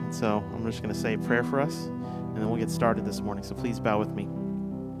So I'm just going to say a prayer for us, and then we'll get started this morning. So please bow with me.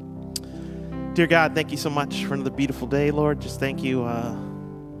 Dear God, thank you so much for another beautiful day, Lord. Just thank you,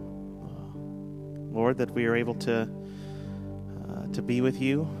 Lord, that we are able to be with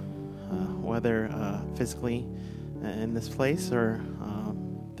you, whether physically in this place or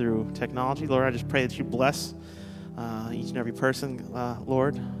through technology. Lord, I just pray that you bless each and every person,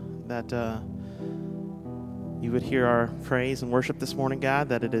 Lord, that you would hear our praise and worship this morning, God,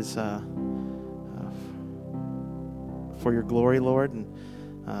 that it is for your glory, Lord. And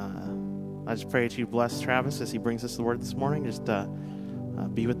I just pray that you bless Travis as he brings us the word this morning. Just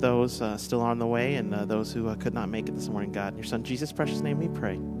be with those still on the way and those who could not make it this morning, God. In your Son, Jesus' precious name we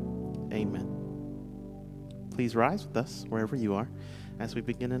pray. Amen. Please rise with us wherever you are as we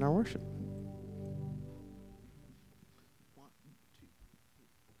begin in our worship.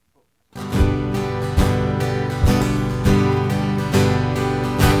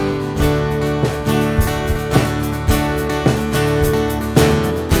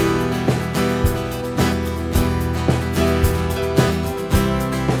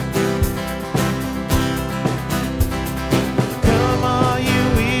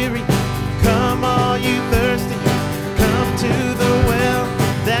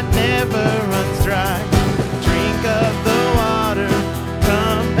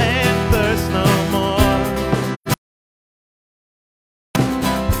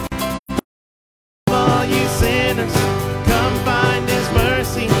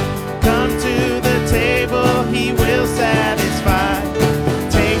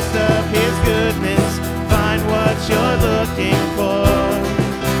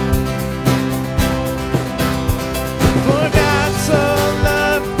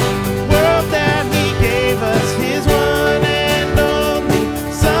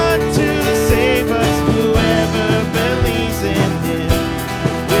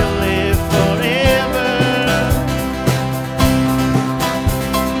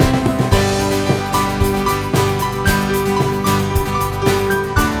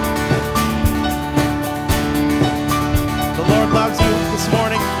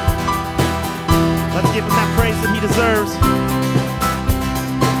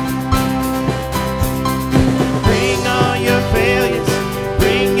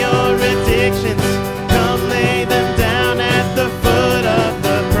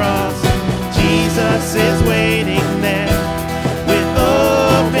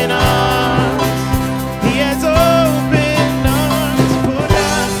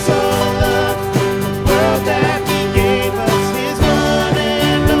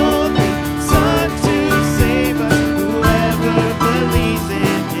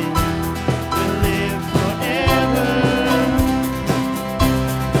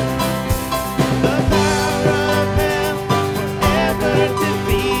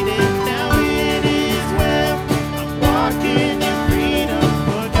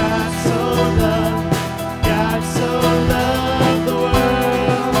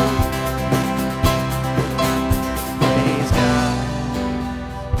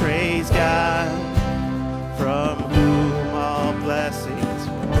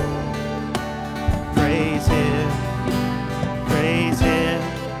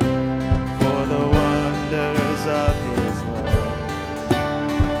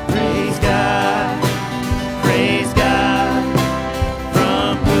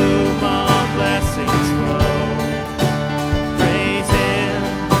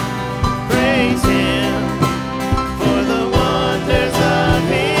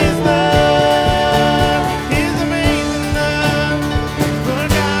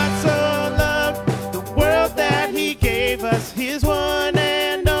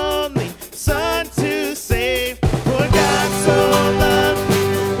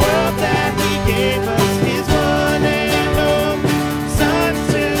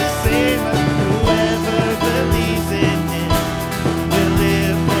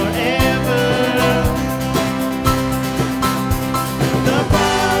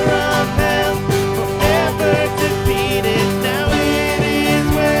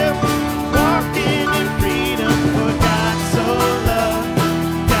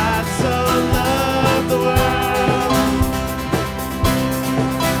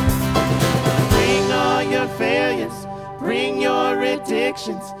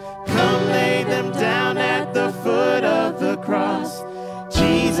 Come lay them down at the foot of the cross.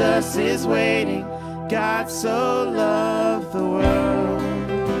 Jesus is waiting. God so loved the world.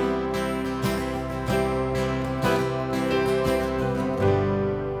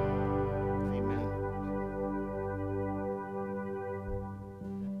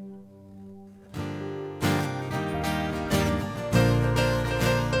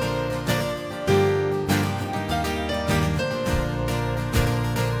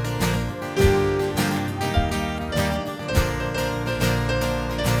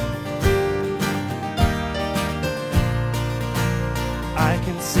 I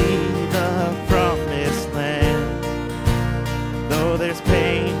can see the promised land. Though there's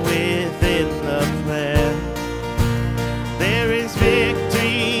pain within the plan, there is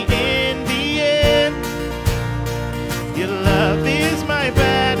victory in the end. Your love is my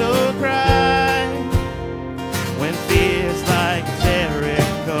battle cry. When fears like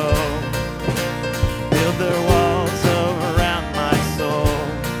Jericho build their walls around my soul,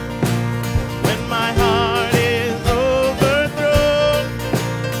 when my heart is overthrown,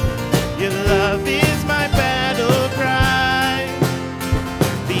 your love is my battle cry,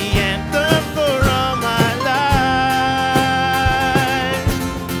 the anthem for all my life.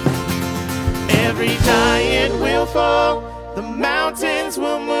 Every giant will fall, the mountains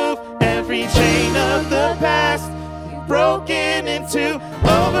will move, every chain of the past broken into,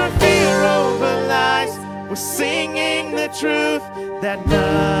 over fear, over lies. We're singing the truth that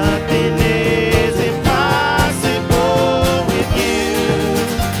nothing is impossible with you.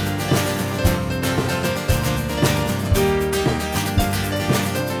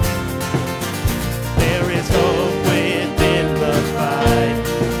 There is hope within the fight,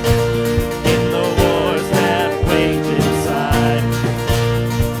 in the wars that wage inside.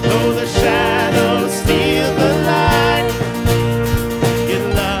 Though the shadows steal the light, your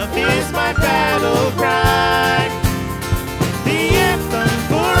love is my battle cry, the anthem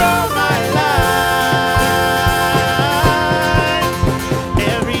for all my life.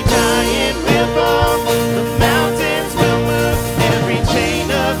 Every giant will fall, the mountains will move, every chain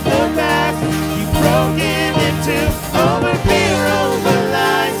of the past you've broken into, over fear, over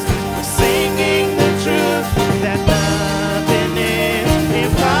lies. We're singing the truth that nothing is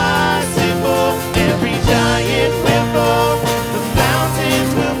impossible. Every giant will fall, the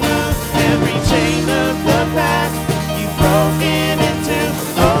mountains will move, every chain of the past you've broken into,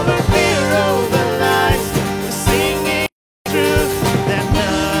 over fear, over lies. We're singing the truth that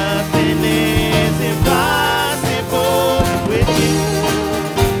nothing is impossible with you.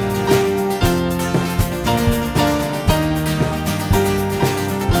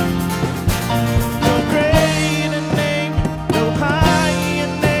 No greater name, no higher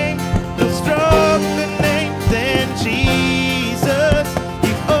name, no stronger name than Jesus.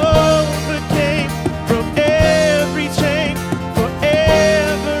 You overcame, broke every chain,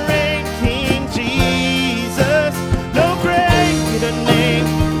 forever reign, King Jesus. No greater name,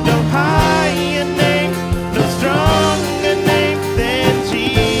 no higher name, no stronger name than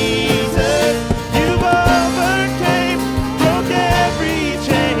Jesus. You've overcame, broke every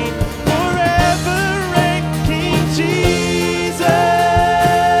chain, forever reign, King Jesus.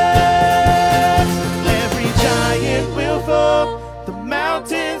 Every giant will fall, the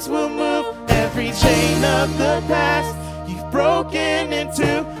mountains will move, every chain of the past you've broken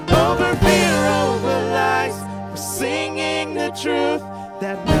into, over fear, over lies. We're singing the truth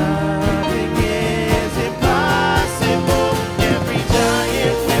that nothing is impossible. Every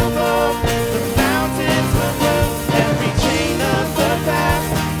giant will fall, the mountains will move, every chain of the past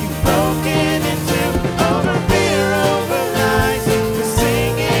you've broken into, over fear, over lies. We're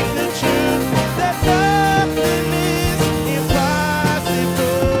singing the truth that nothing is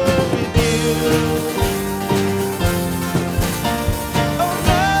impossible with you. Oh,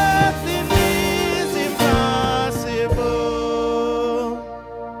 nothing is impossible.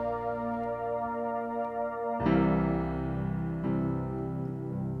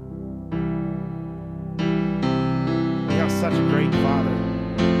 We have such a great Father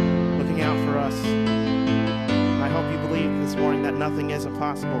looking out for us. And I hope you believe this morning that nothing is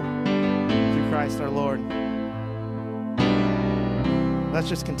impossible through Christ our Lord. Let's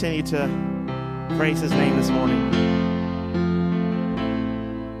just continue to praise his name this morning.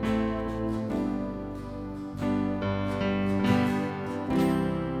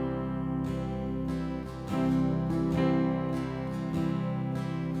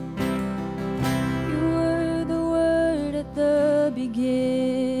 You were the Word at the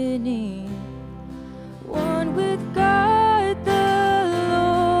beginning, one with God the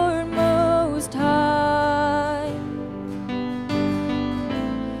Lord Most High.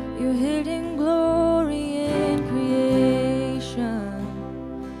 Your hidden glory in creation,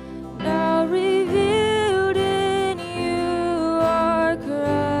 now revealed in you are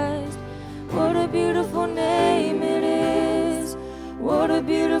Christ. What a beautiful name it is. What a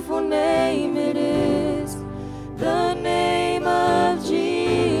beautiful name it is. The name of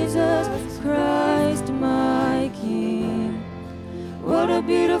Jesus Christ, my King. What a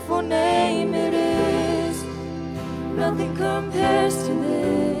beautiful name it is. Nothing compares to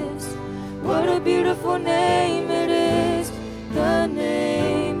this. What a beautiful name it is. The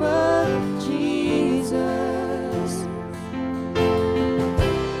name of Jesus.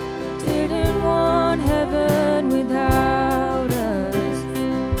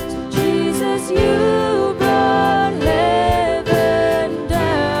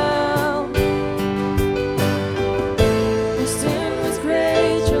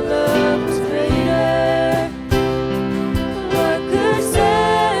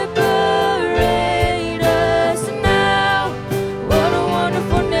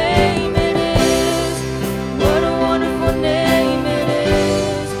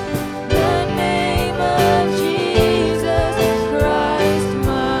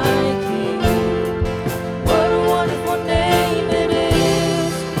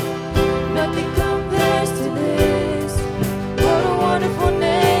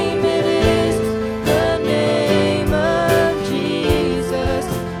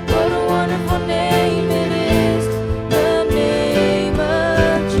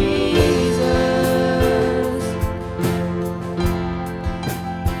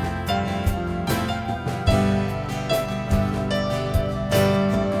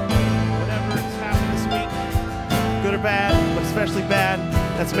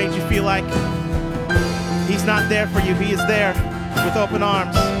 like he's not there for you, he is there with open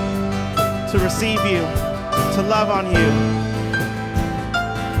arms to receive you, to love on you.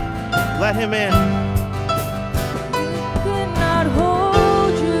 Let him in. Cannot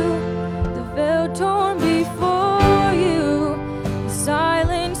hold you, the veil torn before you,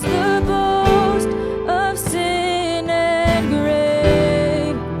 silence the boast of sin and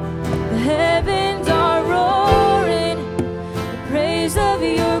grave. The heavens are roaring, the praise of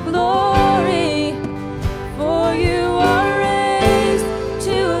your glory, for you are raised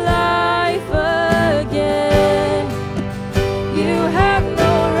to life again. You have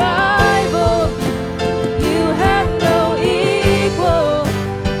no rival, you have no equal.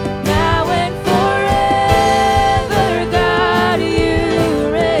 Now and forever, God, you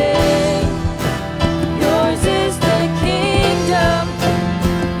reign. Yours is the kingdom,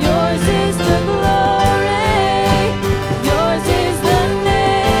 yours is the glory, yours is the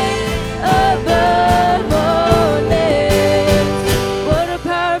name above all names. What a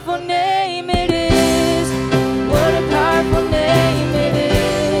powerful name it is, what a powerful name it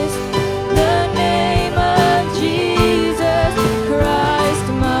is. The name of Jesus Christ,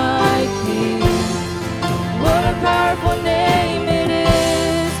 my King. What a powerful name it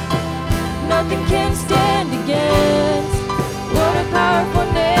is, nothing can stand against. What a powerful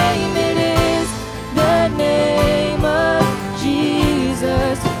name it is, the name of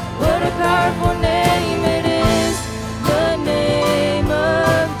Jesus. What a powerful name it is, the name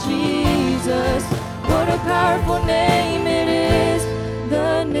of Jesus. What a powerful name it is,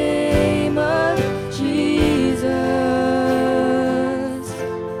 the name of Jesus.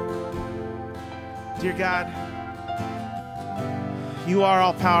 Dear God, you are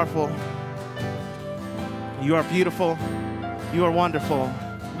all powerful. You are beautiful. You are wonderful.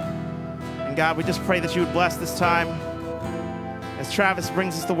 And God, we just pray that you would bless this time. As Travis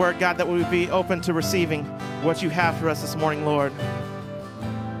brings us the word, God, that we would be open to receiving what you have for us this morning, Lord.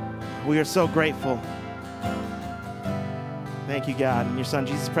 We are so grateful. Thank you, God. In your Son,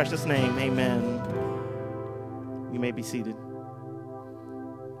 Jesus' precious name, amen. You may be seated.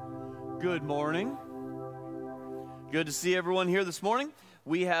 Good morning. Good to see everyone here this morning.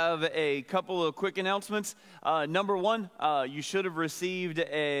 We have a couple of quick announcements. Number one, you should have received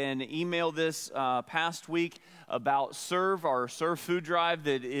an email this past week about Serve, our Serve food drive.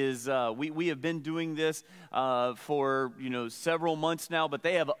 That is, we have been doing this for several months now, but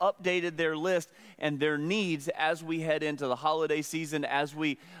they have updated their list and their needs as we head into the holiday season, as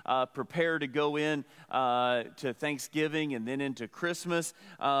we prepare to go in to Thanksgiving and then into Christmas.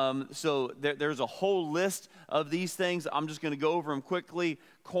 So there's a whole list of these things. I'm just going to go over them quickly.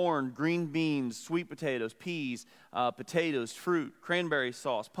 Corn, green beans, sweet potatoes, peas, potatoes, fruit, cranberry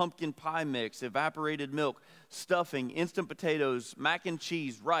sauce, pumpkin pie mix, evaporated milk, stuffing, instant potatoes, mac and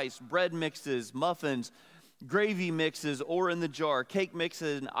cheese, rice, bread mixes, muffins, gravy mixes or in the jar, cake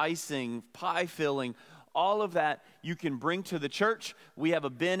mixes and icing, pie filling. All of that you can bring to the church. We have a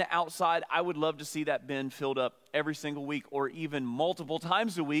bin outside. I would love to see that bin filled up every single week or even multiple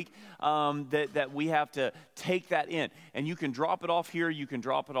times a week, that we have to take that in. And you can drop it off here. You can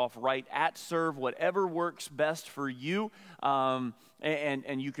drop it off right at Serve, whatever works best for you. And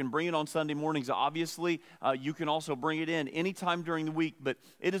you can bring it on Sunday mornings, obviously. You can also bring it in anytime during the week, but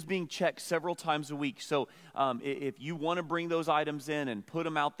it is being checked several times a week. So if you want to bring those items in and put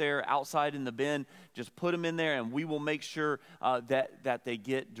them out there outside in the bin, just put them in there, and we will make sure that they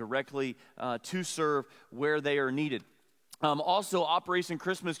get directly to Serve where they are needed. Also, Operation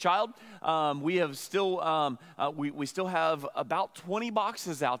Christmas Child, we have still we still have about 20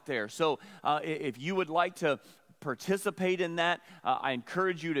 boxes out there. So if you would like to participate in that, I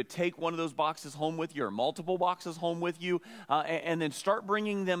encourage you to take one of those boxes home with you or multiple boxes home with you, and then start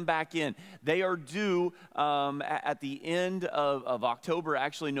bringing them back in. They are due at the end of October,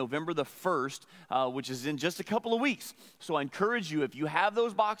 actually November the 1st, which is in just a couple of weeks. So I encourage you, if you have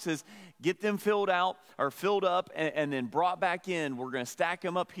those boxes, get them filled up and then brought back in. We're going to stack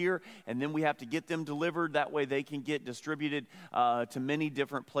them up here, and then we have to get them delivered. That way they can get distributed to many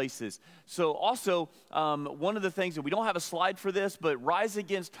different places. So also, one of the things that we don't have a slide for this, but Rise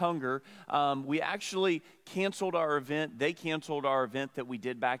Against Hunger, we actually canceled our event. They canceled our event that we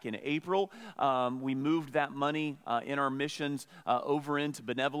did back in April. We moved that money in our missions over into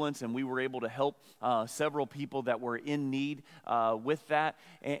benevolence, and we were able to help several people that were in need with that.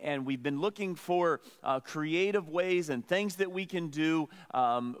 And we've been looking for creative ways and things that we can do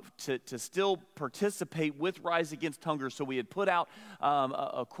to still participate with Rise Against Hunger. So we had put out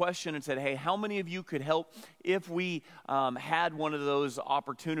a question and said, hey, how many of you could help if we had one of those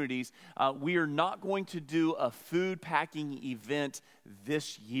opportunities? We are not going to do a food packing event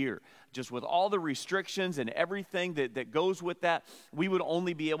this year. just with all the restrictions and everything that goes with that, we would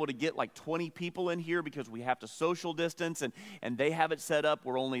only be able to get like 20 people in here because we have to social distance, and they have it set up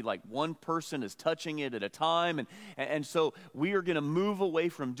where only like one person is touching it at a time. And so we are going to move away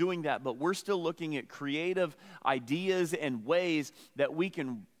from doing that, but we're still looking at creative ideas and ways that we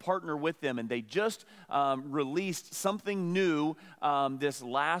can partner with them. And they just released something new this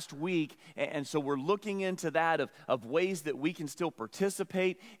last week, and so we're looking into that of ways that we can still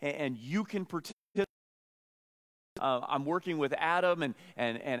participate, and you can participate. I'm working with Adam, and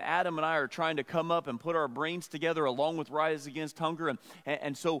Adam and I are trying to come up and put our brains together along with Rise Against Hunger,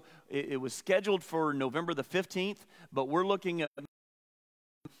 and so it was scheduled for November the 15th, but we're looking at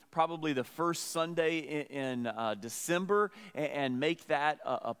probably the first Sunday in December, and make that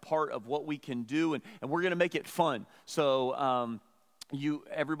a part of what we can do, and we're going to make it fun. So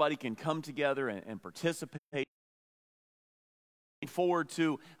everybody can come together and participate. Forward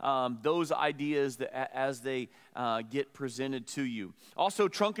to those ideas that, as they get presented to you. Also,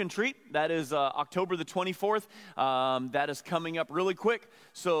 Trunk and Treat, that is October the 24th. That is coming up really quick.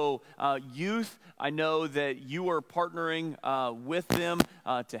 So youth, I know that you are partnering with them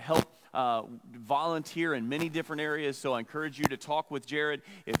to help volunteer in many different areas, so I encourage you to talk with Jared.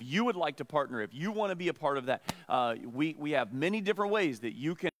 If you would like to partner, if you want to be a part of that, we have many different ways that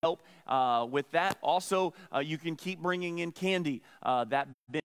you can help with that. Also, you can keep bringing in candy. That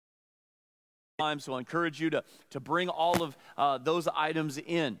time, so I encourage you to bring all of those items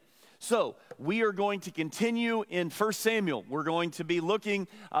in. So we are going to continue in 1 Samuel. We're going to be looking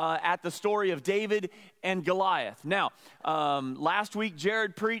at the story of David and Goliath. Now, last week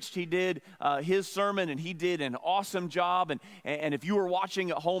Jared preached. He did his sermon, and he did an awesome job. And if you were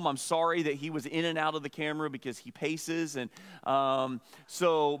watching at home, I'm sorry that he was in and out of the camera because he paces. And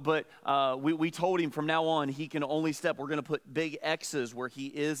we told him from now on he can only step. We're going to put big X's where he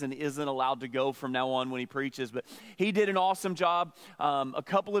is and isn't allowed to go from now on when he preaches. But he did an awesome job. A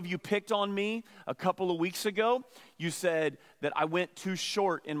couple of you picked on me a couple of weeks ago. You said that I went too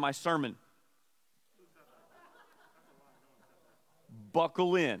short in my sermon.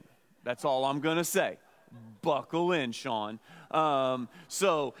 Buckle in. That's all I'm going to say. Buckle in, Sean.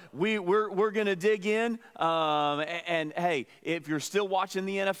 So we're going to dig in. And hey, if you're still watching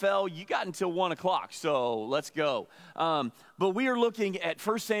the NFL, you got until 1 o'clock. So let's go. But we are looking at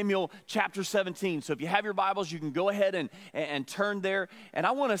 1 Samuel chapter 17. So if you have your Bibles, you can go ahead and turn there. And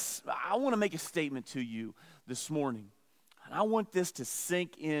I want to make a statement to you this morning. And I want this to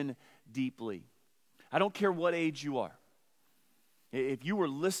sink in deeply. I don't care what age you are. If you were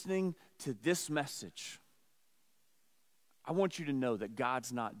listening to this message, I want you to know that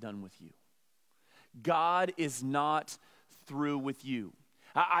God's not done with you. God is not through with you.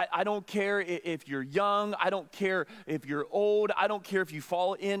 I don't care if you're young. I don't care if you're old. I don't care if you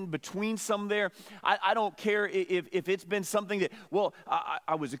fall in between some there. I don't care if it's been something that, well,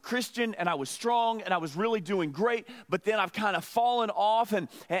 I was a Christian and I was strong and I was really doing great, but then I've kind of fallen off and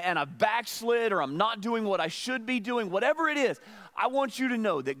I've backslid, or I'm not doing what I should be doing. Whatever it is, I want you to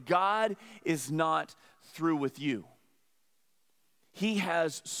know that God is not through with you. He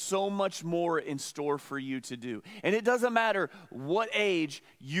has so much more in store for you to do. And it doesn't matter what age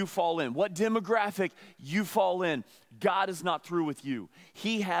you fall in, what demographic you fall in, God is not through with you.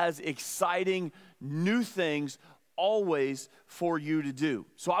 He has exciting new things always for you to do.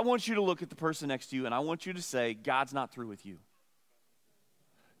 So I want you to look at the person next to you, and I want you to say, God's not through with you.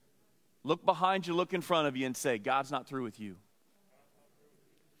 Look behind you, look in front of you, and say, God's not through with you.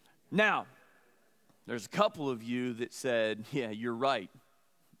 Now, there's a couple of you that said, yeah, you're right.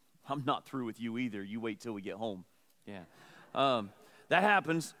 I'm not through with you either. You wait till we get home. Yeah. That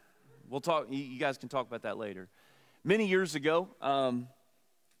happens. We'll talk. You guys can talk about that later. Many years ago,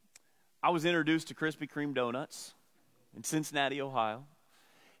 I was introduced to Krispy Kreme donuts in Cincinnati, Ohio.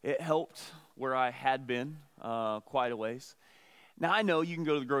 It helped where I had been quite a ways. Now, I know you can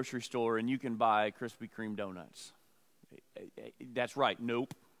go to the grocery store and you can buy Krispy Kreme donuts. That's right.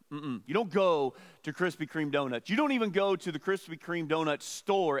 Nope. You don't go to Krispy Kreme donuts. You don't even go to the Krispy Kreme donut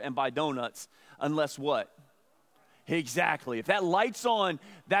store and buy donuts unless what? Exactly. If that light's on,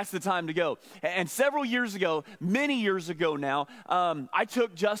 that's the time to go. And several years ago, many years ago now, I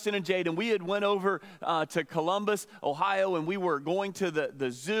took Justin and Jade, and we had went over to Columbus, Ohio, and we were going to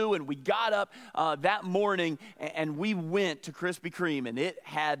the zoo, and we got up that morning, and we went to Krispy Kreme, and it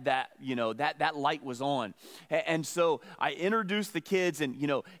had that, that light was on. And so I introduced the kids, and,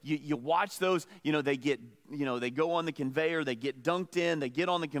 you watch those, they get, they go on the conveyor, they get dunked in, they get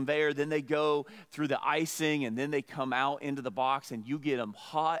on the conveyor, then they go through the icing, and then they come out into the box, and you get them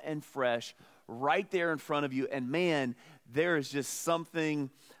hot and fresh right there in front of you. And man, there is just something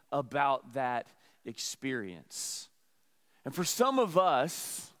about that experience. And for some of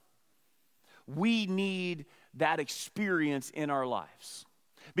us, we need that experience in our lives.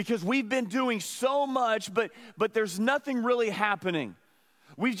 Because we've been doing so much, but there's nothing really happening.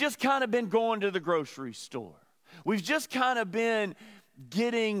 We've just kind of been going to the grocery store. We've just kind of been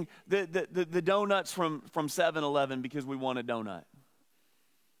getting the donuts from 7-Eleven because we want a donut.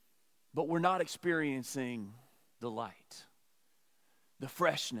 But we're not experiencing the light, the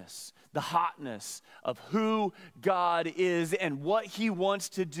freshness, the hotness of who God is and what He wants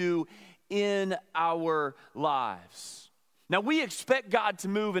to do in our lives. Now, we expect God to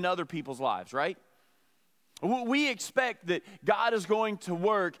move in other people's lives, right? We expect that God is going to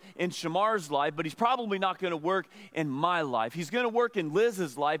work in Shamar's life, but He's probably not going to work in my life. He's going to work in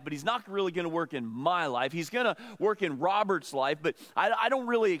Liz's life, but He's not really going to work in my life. He's going to work in Robert's life, but I don't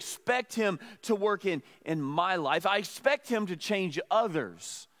really expect Him to work in my life. I expect Him to change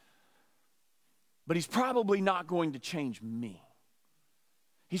others, but He's probably not going to change me.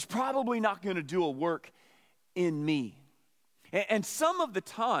 He's probably not going to do a work in me. And some of the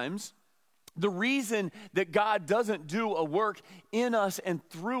times, the reason that God doesn't do a work in us and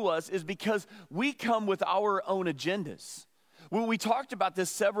through us is because we come with our own agendas. When we talked about this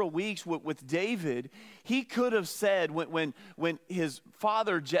several weeks with David, he could have said, when his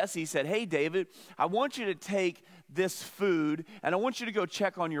father Jesse said, "Hey David, I want you to take this food and I want you to go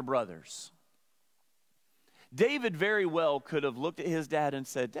check on your brothers." David very well could have looked at his dad and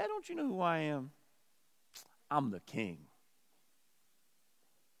said, "Dad, don't you know who I am? I'm the king."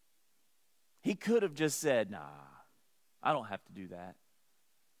 He could have just said, "Nah, I don't have to do that.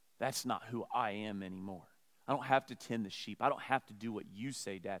 That's not who I am anymore. I don't have to tend the sheep. I don't have to do what you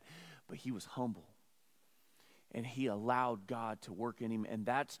say, Dad." But he was humble. And he allowed God to work in him. And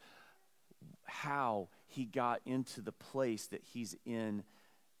that's how he got into the place that he's in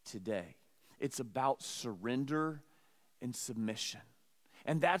today. It's about surrender and submission.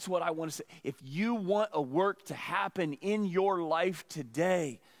 And that's what I want to say. If you want a work to happen in your life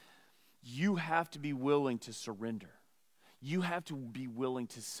today, you have to be willing to surrender. You have to be willing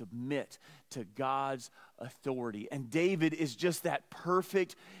to submit to God's authority. And David is just that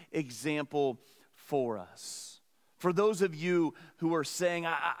perfect example for us. For those of you who are saying,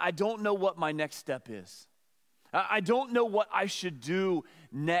 I don't know what my next step is. I don't know what I should do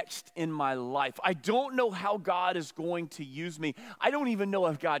next in my life. I don't know how God is going to use me. I don't even know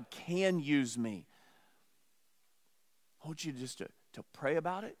if God can use me. I want you just to pray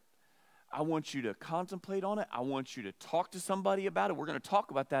about it. I want you to contemplate on it. I want you to talk to somebody about it. We're going to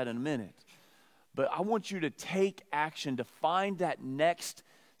talk about that in a minute. But I want you to take action to find that next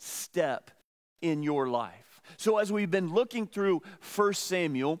step in your life. So as we've been looking through 1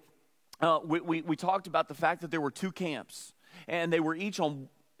 Samuel, we talked about the fact that there were two camps, and they were each on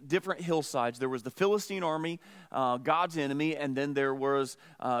different hillsides. There was the Philistine army, God's enemy, and then there was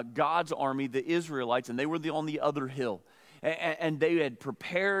God's army, the Israelites, and they were on the other hill. And they had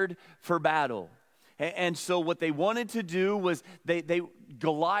prepared for battle. And so what they wanted to do was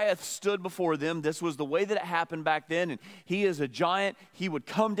Goliath stood before them. This was the way that it happened back then. And he is a giant. He would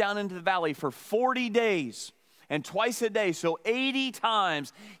come down into the valley for 40 days and twice a day. So 80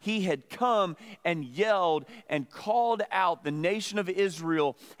 times he had come and yelled and called out the nation of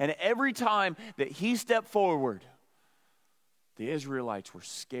Israel. And every time that he stepped forward, the Israelites were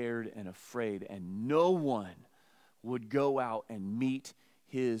scared and afraid, and no one would go out and meet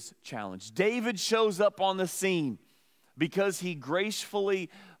his challenge. David shows up on the scene because he gracefully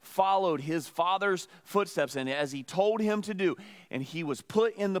followed his father's footsteps, and as he told him to do, and he was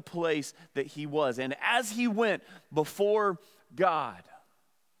put in the place that he was. And as he went before God,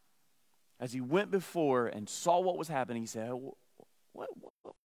 as he went before and saw what was happening, he said, what?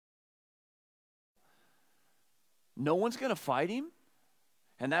 No one's going to fight him?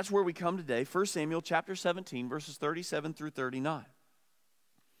 And that's where we come today, 1 Samuel chapter 17, verses 37 through 39.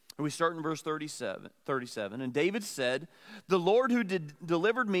 And we start in verse 37. And David said, "The Lord who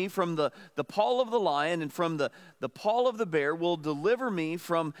delivered me from the paw of the lion and from the paw of the bear will deliver me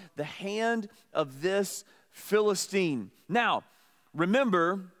from the hand of this Philistine." Now,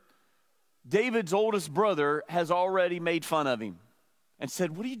 remember, David's oldest brother has already made fun of him and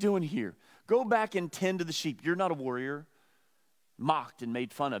said, "What are you doing here? Go back and tend to the sheep. You're not a warrior." Mocked and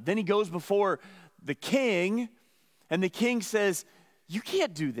made fun of. Then he goes before the king, and the king says, "You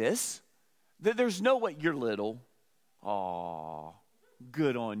can't do this. There's no way. You're little. Aw,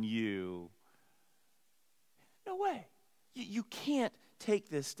 good on you. No way. You can't take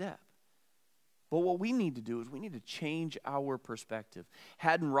this step." But what we need to do is we need to change our perspective.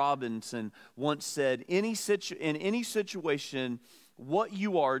 Haddon Robinson once said, in any situation what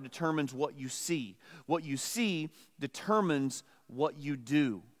you are determines what you see. What you see determines what you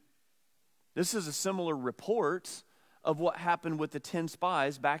do. This is a similar report of what happened with the 10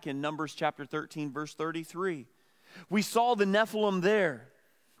 spies back in Numbers chapter 13, verse 33. We saw the Nephilim there.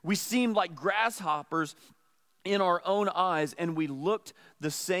 We seemed like grasshoppers in our own eyes, and we looked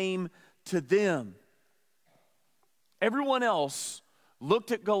the same to them. Everyone else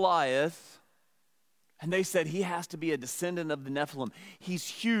looked at Goliath, and they said, he has to be a descendant of the Nephilim. He's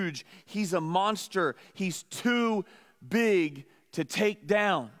huge. He's a monster. He's too big to take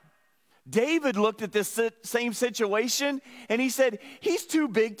down. David looked at this same situation, and he said, he's too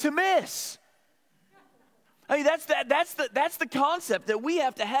big to miss. I mean, that's the concept that we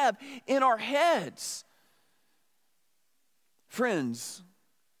have to have in our heads. Friends,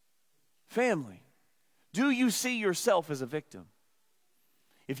 family, do you see yourself as a victim?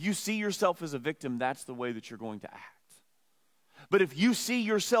 If you see yourself as a victim, that's the way that you're going to act. But if you see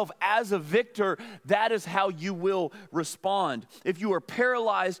yourself as a victor, that is how you will respond. If you are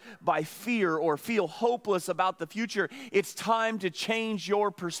paralyzed by fear or feel hopeless about the future, it's time to change your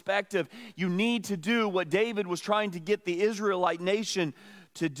perspective. You need to do what David was trying to get the Israelite nation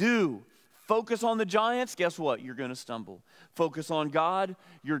to do. Focus on the giants, guess what? You're going to stumble. Focus on God,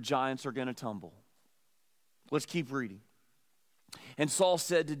 your giants are going to tumble. Let's keep reading. And Saul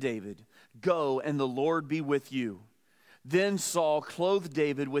said to David, "Go, and the Lord be with you." Then Saul clothed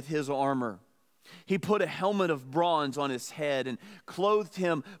David with his armor. He put a helmet of bronze on his head and clothed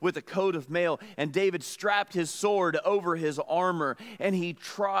him with a coat of mail. And David strapped his sword over his armor, and he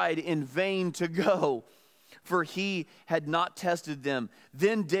tried in vain to go, for he had not tested them.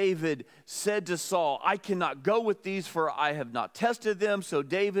 Then David said to Saul, "I cannot go with these, for I have not tested them." So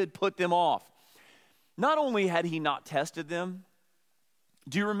David put them off. Not only had he not tested them,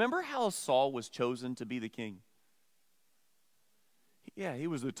 do you remember how Saul was chosen to be the king? Yeah, he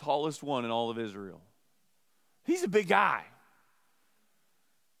was the tallest one in all of Israel. He's a big guy.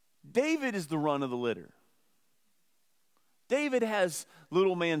 David is the run of the litter. David has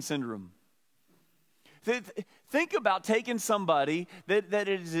little man syndrome. Think about taking somebody that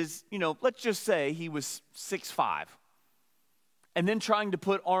is, let's just say he was 6'5", and then trying to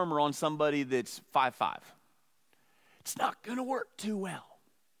put armor on somebody that's 5'5". It's not going to work too well.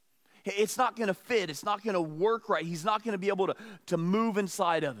 It's not going to fit. It's not going to work right. He's not going to be able to move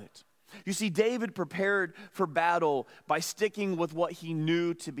inside of it. You see, David prepared for battle by sticking with what he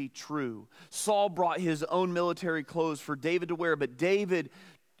knew to be true. Saul brought his own military clothes for David to wear, but David,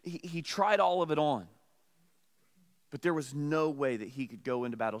 he tried all of it on. But there was no way that he could go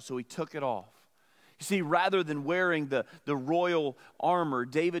into battle, so he took it off. You see, rather than wearing the royal armor,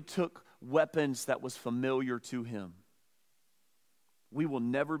 David took weapons that was familiar to him. We will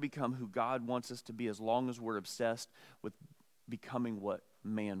never become who God wants us to be as long as we're obsessed with becoming what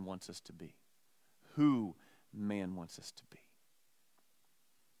man wants us to be. Who man wants us to be.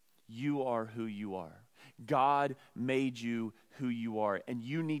 You are who you are. God made you who you are, and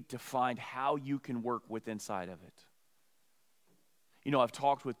you need to find how you can work with inside of it. I've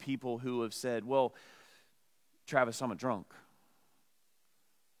talked with people who have said, "Well, Travis, I'm a drunk."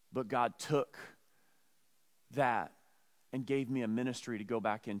 But God took that and gave me a ministry to go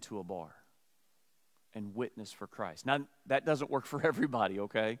back into a bar and witness for Christ. Now, that doesn't work for everybody,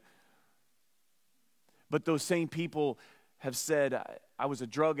 okay? But those same people have said, I was a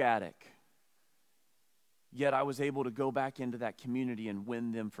drug addict, yet I was able to go back into that community and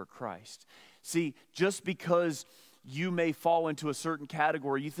win them for Christ. See, just because you may fall into a certain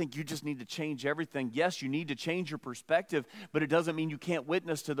category, you think you just need to change everything. Yes, you need to change your perspective, but it doesn't mean you can't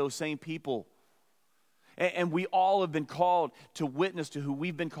witness to those same people. And we all have been called to witness to who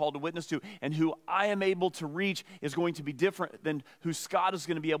we've been called to witness to. And who I am able to reach is going to be different than who Scott is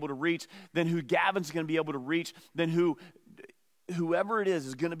going to be able to reach, than who Gavin's going to be able to reach, than whoever it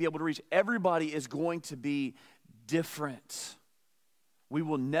is going to be able to reach. Everybody is going to be different. We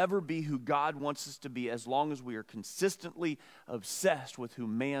will never be who God wants us to be as long as we are consistently obsessed with who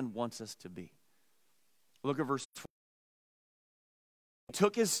man wants us to be. Look at verse 12. He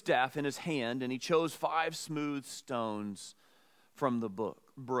took his staff in his hand, and he chose 5 smooth stones from the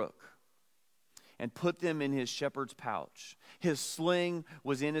brook and put them in his shepherd's pouch. His sling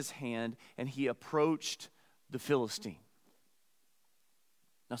was in his hand, and he approached the Philistine.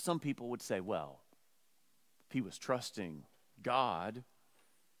 Now, some people would say, well, if he was trusting God,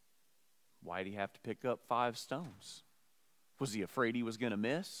 why did he have to pick up 5 stones? Was he afraid he was going to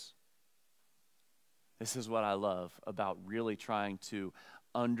miss? This is what I love about really trying to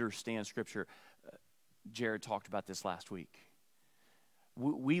understand Scripture. Jared talked about this last week.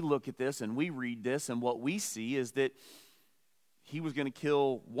 We look at this and we read this, and what we see is that he was going to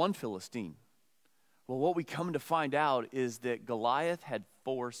kill one Philistine. Well, what we come to find out is that Goliath had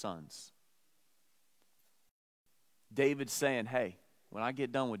 4 sons. David's saying, hey, when I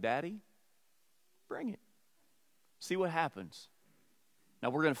get done with Daddy, bring it. See what happens. Now,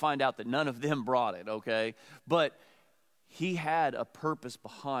 we're going to find out that none of them brought it, okay? But he had a purpose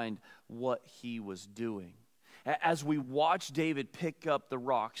behind what he was doing. As we watch David pick up the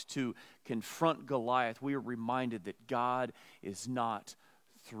rocks to confront Goliath, we are reminded that God is not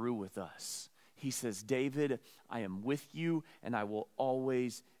through with us. He says, David, I am with you, and I will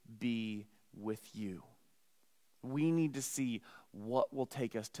always be with you. We need to see what will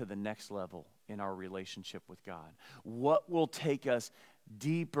take us to the next level in our relationship with God. What will take us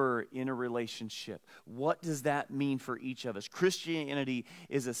deeper in a relationship? What does that mean for each of us? Christianity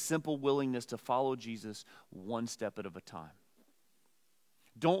is a simple willingness to follow Jesus one step at a time.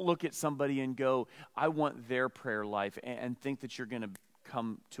 Don't look at somebody and go, I want their prayer life, and think that you're going to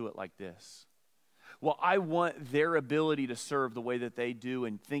come to it like this. Well, I want their ability to serve the way that they do,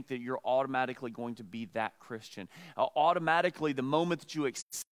 and think that you're automatically going to be that Christian. Automatically, the moment that you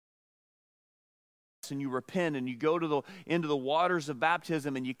accept and you repent and you go into the waters of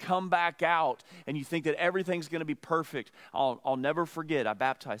baptism and you come back out and you think that everything's going to be perfect. I'll never forget, I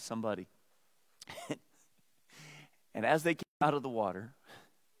baptized somebody. And as they came out of the water,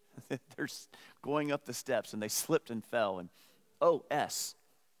 they're going up the steps and they slipped and fell, and S.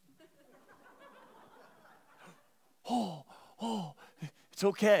 Oh, it's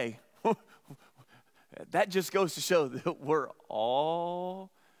okay. That just goes to show that we're all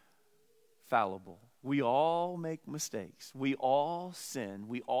fallible. We all make mistakes. We all sin.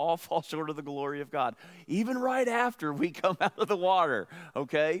 We all fall short of the glory of God, even right after we come out of the water,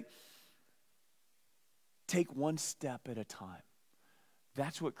 okay? Take one step at a time.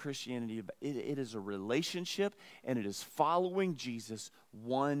 That's what Christianity is about. It is a relationship, and it is following Jesus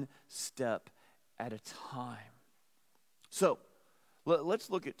one step at a time. So,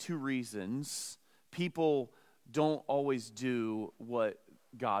 let's look at 2 reasons people don't always do what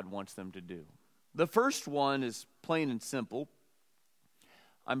God wants them to do. The first one is plain and simple.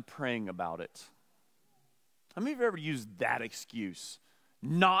 I'm praying about it. How many of you ever used that excuse?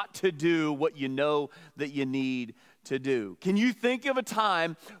 Not to do what you know that you need to do. Can you think of a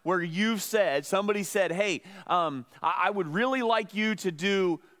time where somebody said, hey, I would really like you to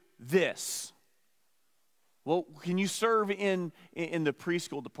do this? Well, can you serve in the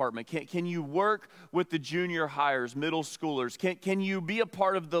preschool department? Can you work with the junior hires, middle schoolers? Can you be a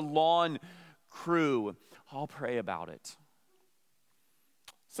part of the lawn crew? I'll pray about it.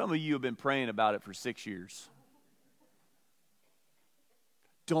 Some of you have been praying about it for 6 years.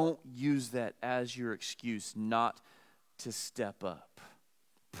 Don't use that as your excuse not to step up.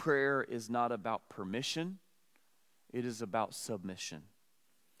 Prayer is not about permission. It is about submission.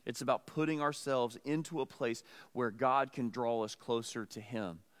 It's about putting ourselves into a place where God can draw us closer to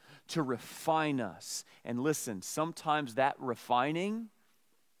Him, to refine us. And listen, sometimes that refining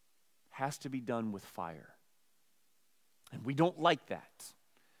has to be done with fire. And we don't like that.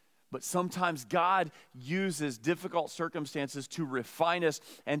 But sometimes God uses difficult circumstances to refine us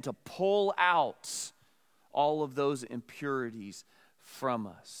and to pull out all of those impurities from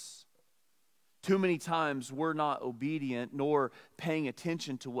us. Too many times we're not obedient nor paying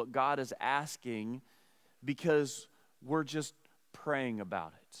attention to what God is asking because we're just praying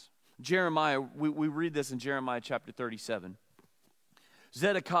about it. Jeremiah, we read this in Jeremiah chapter 37.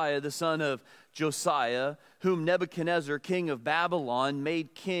 Zedekiah, the son of Josiah, whom Nebuchadnezzar, king of Babylon,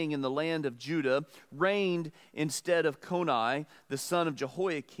 made king in the land of Judah, reigned instead of Coni, the son of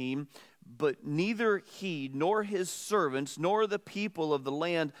Jehoiakim. But neither he nor his servants nor the people of the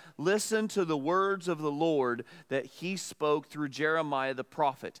land listened to the words of the Lord that he spoke through Jeremiah the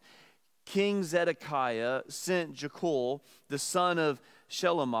prophet. King Zedekiah sent Jekul, the son of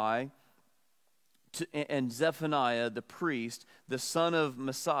Shelemiah, and Zephaniah the priest, the son of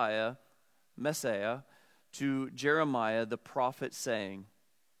Messiah, to Jeremiah the prophet, saying,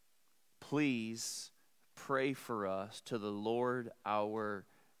 please pray for us to the Lord our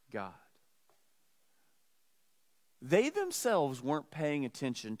God. They themselves weren't paying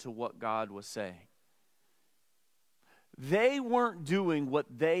attention to what God was saying. They weren't doing what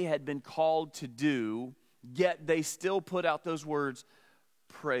they had been called to do, yet they still put out those words,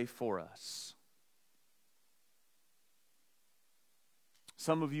 pray for us.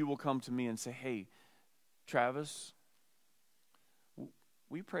 Some of you will come to me and say, hey, Travis, will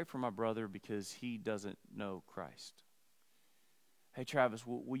you pray for my brother because he doesn't know Christ? Hey, Travis,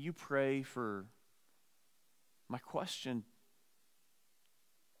 will you pray for... My question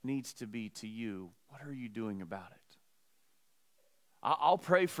needs to be to you, what are you doing about it? I'll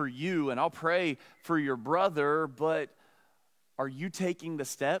pray for you and I'll pray for your brother, but are you taking the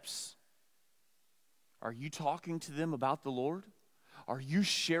steps? Are you talking to them about the Lord? Are you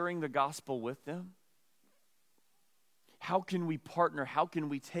sharing the gospel with them? How can we partner? How can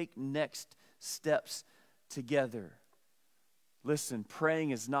we take next steps together? Listen, praying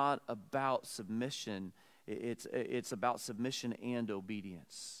is not about submission. It's about submission and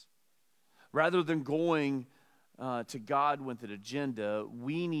obedience. Rather than going to God with an agenda,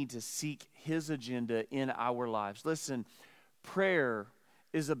 we need to seek His agenda in our lives. Listen, prayer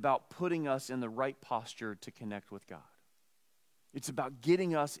is about putting us in the right posture to connect with God. It's about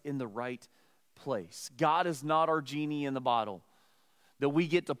getting us in the right place. God is not our genie in the bottle that we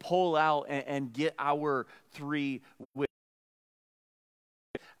get to pull out and get our three wishes,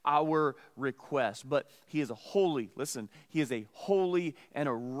 our request. But He is a holy, listen, He is a holy and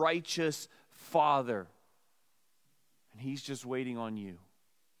a righteous Father. And He's just waiting on you.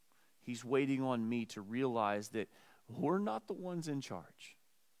 He's waiting on me to realize that we're not the ones in charge.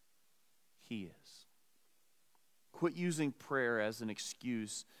 He is. Quit using prayer as an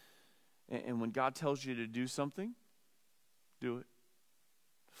excuse. And when God tells you to do something, do it.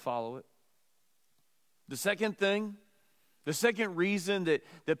 Follow it. The second thing, the second reason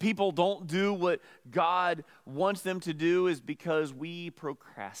that people don't do what God wants them to do is because we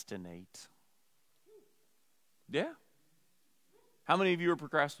procrastinate. Yeah. How many of you are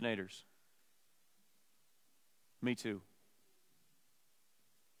procrastinators? Me too.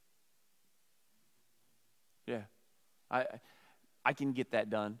 Yeah. I can get that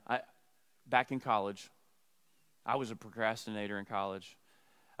done. Back in college, I was a procrastinator in college.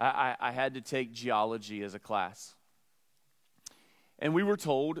 I had to take geology as a class. And we were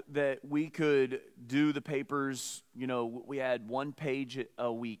told that we could do the papers, we had 1 page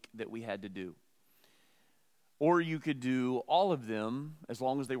a week that we had to do. Or you could do all of them as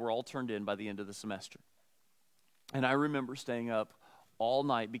long as they were all turned in by the end of the semester. And I remember staying up all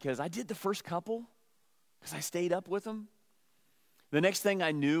night because I did the first couple because I stayed up with them. The next thing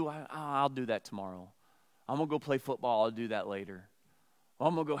I knew, I'll do that tomorrow. I'm going to go play football. I'll do that later.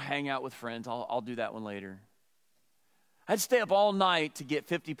 I'm going to go hang out with friends. I'll do that one later. I'd stay up all night to get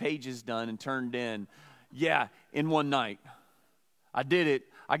 50 pages done and turned in. Yeah, in one night. I did it.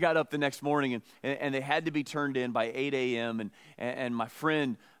 I got up the next morning, and they had to be turned in by 8 a.m., and my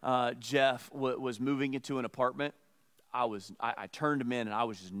friend Jeff was moving into an apartment. I turned him in, and I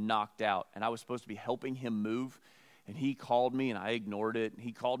was just knocked out, and I was supposed to be helping him move, and he called me, and I ignored it, and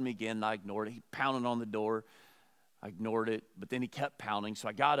he called me again, and I ignored it. He pounded on the door. I ignored it, but then he kept pounding, so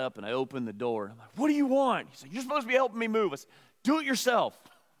I got up, and I opened the door. I'm like, what do you want? He said, you're supposed to be helping me move. I said, do it yourself.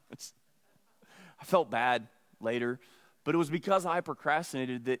 I felt bad later, but it was because I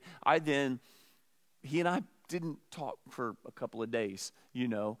procrastinated that he and I didn't talk for a couple of days,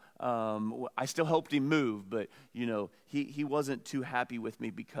 I still helped him move, but, he wasn't too happy with me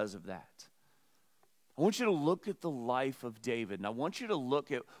because of that. I want you to look at the life of David, and I want you to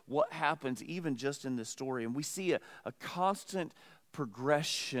look at what happens even just in this story. And we see a constant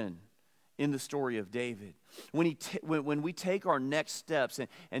progression in the story of David. When we take our next steps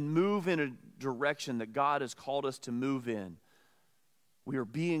and move in a direction that God has called us to move in, we are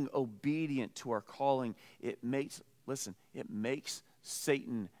being obedient to our calling. It makes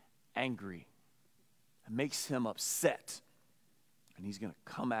Satan angry. It makes him upset. And he's going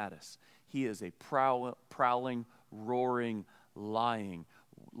to come at us. He is a prowling, roaring lion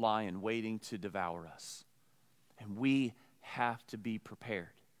waiting to devour us. And we have to be prepared.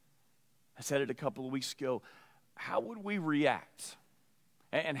 I said it a couple of weeks ago. How would we react?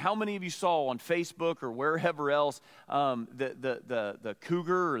 And how many of you saw on Facebook or wherever else the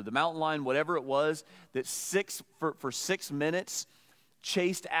cougar or the mountain lion, whatever it was, that for 6 minutes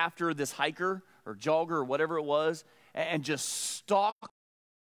chased after this hiker or jogger or whatever it was and just stalked?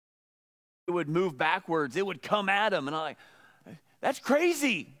 It would move backwards. It would come at him. And I'm like, that's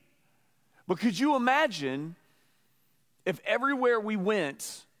crazy. But could you imagine if everywhere we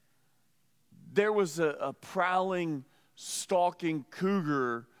went, there was a prowling, stalking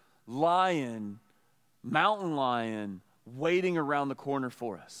cougar, lion, mountain lion waiting around the corner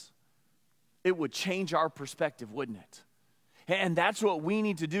for us? It would change our perspective, wouldn't it? And that's what we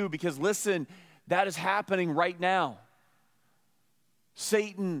need to do because, listen, that is happening right now.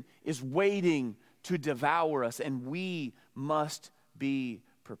 Satan is waiting to devour us, and we must be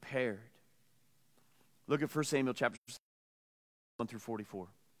prepared. Look at 1 Samuel chapter 1 through 44.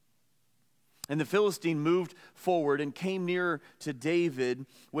 And the Philistine moved forward and came near to David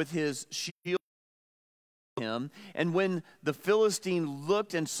with his shield him. And when the Philistine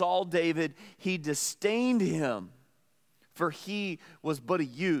looked and saw David, he disdained him, for he was but a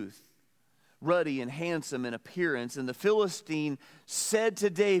youth, ruddy and handsome in appearance. And the Philistine said to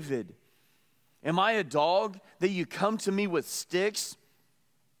David, am I a dog that you come to me with sticks?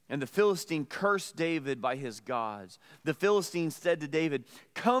 And the Philistine cursed David by his gods. The Philistine said to David,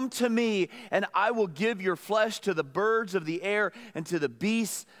 come to me, and I will give your flesh to the birds of the air and to the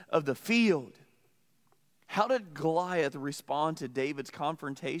beasts of the field. How did Goliath respond to David's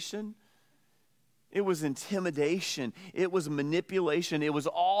confrontation? It was intimidation. It was manipulation. It was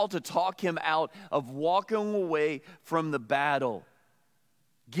all to talk him out of walking away from the battle,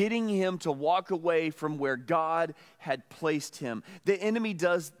 getting him to walk away from where God had placed him. The enemy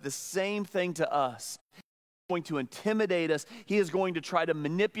does the same thing to us. He's going to intimidate us. He is going to try to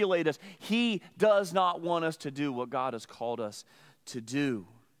manipulate us. He does not want us to do what God has called us to do.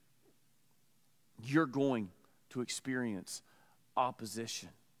 You're going to experience opposition.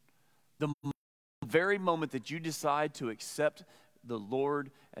 The very moment that you decide to accept the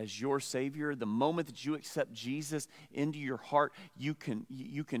Lord as your Savior, the moment that you accept Jesus into your heart, you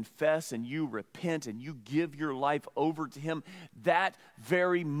confess and you repent and you give your life over to Him. That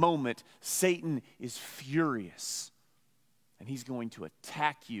very moment, Satan is furious. And he's going to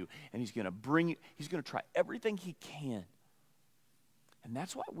attack you, and he's going to try everything he can. And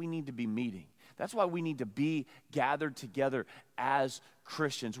that's why we need to be meeting. That's why we need to be gathered together as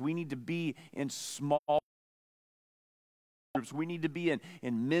Christians. We need to be in small groups. We need to be in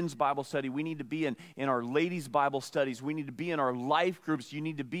men's Bible study. We need to be in our ladies' Bible studies. We need to be in our life groups. You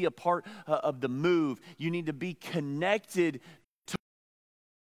need to be a part of the move. You need to be connected to.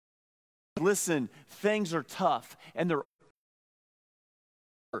 Listen, things are tough, and they're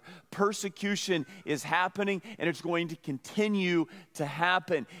persecution is happening, and it's going to continue to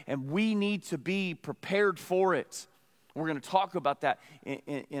happen, and we need to be prepared for it. We're going to talk about that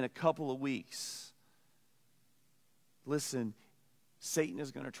in a couple of weeks. Listen, Satan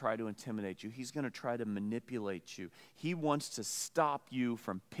is going to try to intimidate you. He's going to try to manipulate you. He wants to stop you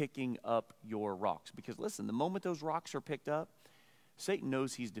from picking up your rocks, because listen, the moment those rocks are picked up, Satan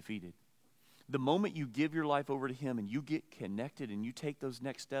knows he's defeated. The moment you give your life over to him and you get connected and you take those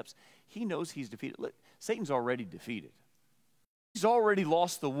next steps, he knows he's defeated. Look, Satan's already defeated. He's already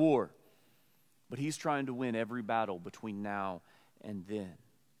lost the war. But he's trying to win every battle between now and then.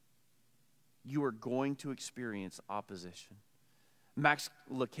 You are going to experience opposition. Max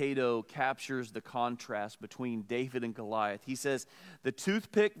Lucado captures the contrast between David and Goliath. He says, the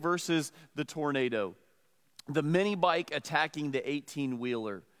toothpick versus the tornado, the mini bike attacking the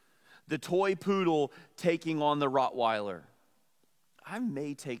 18-wheeler, the toy poodle taking on the Rottweiler. I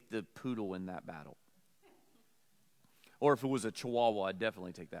may take the poodle in that battle. Or if it was a Chihuahua, I'd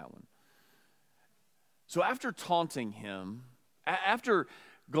definitely take that one. So after taunting him, after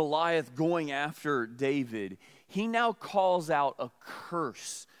Goliath going after David, he now calls out a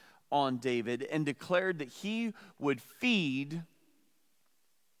curse on David and declared that he would feed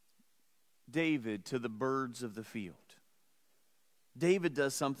David to the birds of the field. David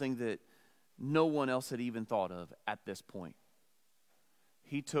does something that no one else had even thought of at this point.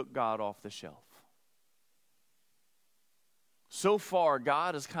 He took God off the shelf. So far,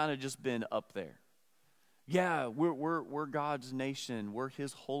 God has kind of just been up there. Yeah, we're God's nation. We're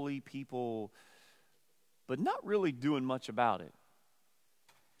His holy people, but not really doing much about it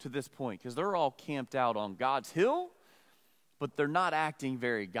to this point, because they're all camped out on God's hill, but they're not acting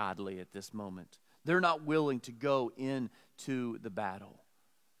very godly at this moment. They're not willing to go into the battle.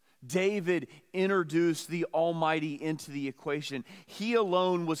 David introduced the Almighty into the equation. He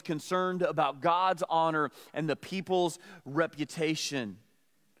alone was concerned about God's honor and the people's reputation.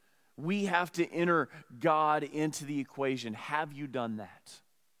 We have to enter God into the equation. Have you done that?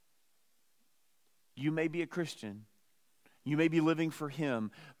 You may be a Christian. You may be living for Him,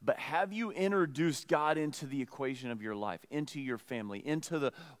 but have you introduced God into the equation of your life, into your family, into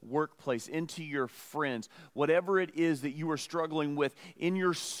the workplace, into your friends, whatever it is that you are struggling with in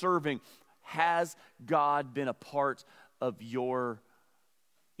your serving? Has God been a part of your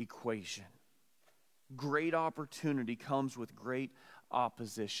equation? Great opportunity comes with great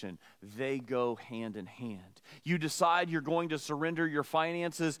opposition. They go hand in hand. You decide you're going to surrender your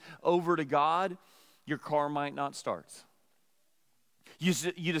finances over to God, your car might not start.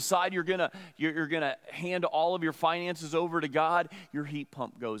 You decide you're gonna hand all of your finances over to God, your heat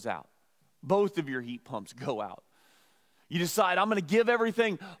pump goes out. Both of your heat pumps go out. You decide, I'm going to give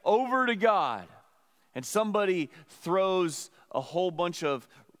everything over to God, and somebody throws a whole bunch of,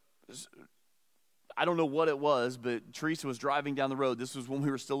 I don't know what it was, but Teresa was driving down the road. This was when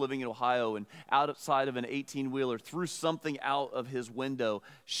we were still living in Ohio, and outside of an 18-wheeler, threw something out of his window,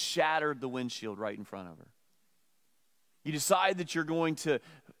 shattered the windshield right in front of her. You decide that you're going to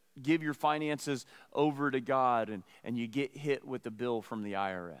give your finances over to God, and you get hit with the bill from the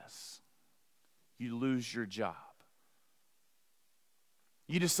IRS. You lose your job.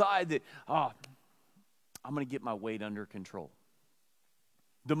 You decide that, I'm going to get my weight under control.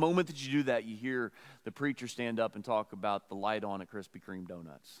 The moment that you do that, you hear the preacher stand up and talk about the light on at Krispy Kreme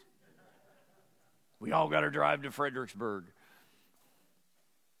donuts. We all got to drive to Fredericksburg.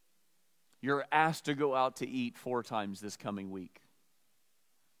 You're asked to go out to eat 4 times this coming week.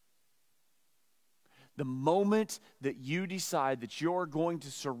 The moment that you decide that you're going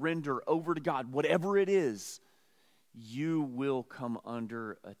to surrender over to God, whatever it is, you will come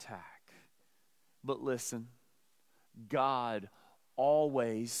under attack. But listen, God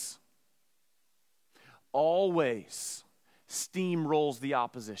always steamrolls the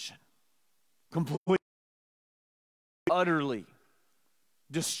opposition. Completely, utterly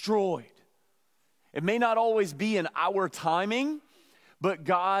destroyed. It may not always be in our timing, but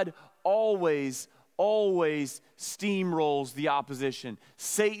God always steamrolls the opposition.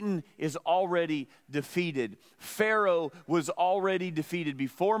 Satan is already defeated. Pharaoh was already defeated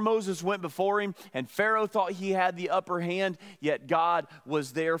before Moses went before him, and Pharaoh thought he had the upper hand, yet God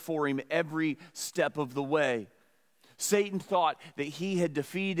was there for him every step of the way. Satan thought that he had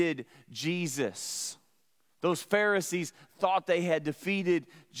defeated Jesus. Those Pharisees thought they had defeated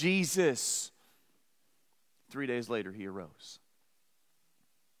Jesus. 3 days later, he arose.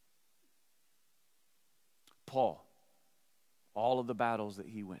 Paul, all of the battles that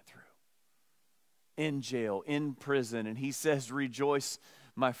he went through, in jail, in prison, and he says, rejoice,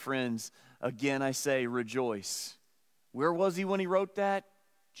 my friends. Again, I say, rejoice. Where was he when he wrote that?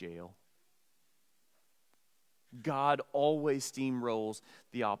 Jail. God always steamrolls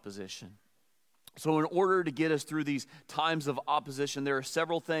the opposition. So in order to get us through these times of opposition, there are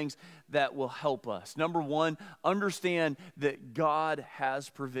several things that will help us. Number one, understand that God has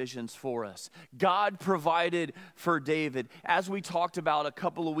provisions for us. God provided for David. As we talked about a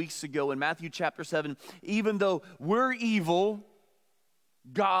couple of weeks ago in Matthew chapter 7, even though we're evil,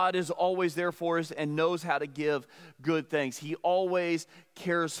 God is always there for us and knows how to give good things. He always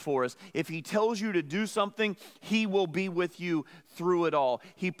cares for us. If he tells you to do something, he will be with you through it all.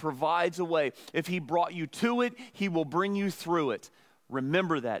 He provides a way. If he brought you to it, he will bring you through it.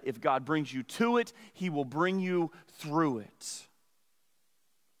 Remember that. If God brings you to it, he will bring you through it.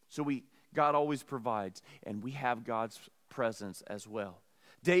 So God always provides, and we have God's presence as well.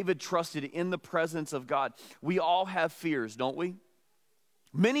 David trusted in the presence of God. We all have fears, don't we?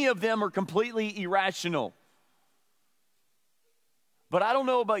 Many of them are completely irrational. But I don't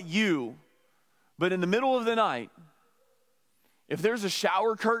know about you, but in the middle of the night, if there's a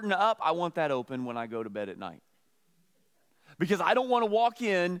shower curtain up, I want that open when I go to bed at night. Because I don't want to walk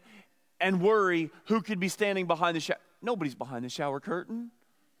in and worry who could be standing behind the shower. Nobody's behind the shower curtain.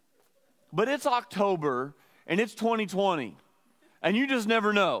 But it's October and it's 2020. And you just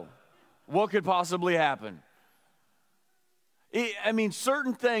never know what could possibly happen.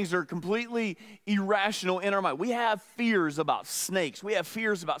 Certain things are completely irrational in our mind. We have fears about snakes. We have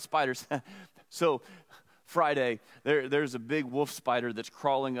fears about spiders. So Friday, there's a big wolf spider that's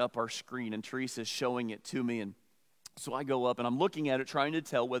crawling up our screen, and Teresa's showing it to me. And so I go up, and I'm looking at it, trying to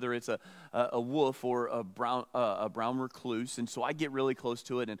tell whether it's a wolf or a brown recluse. And so I get really close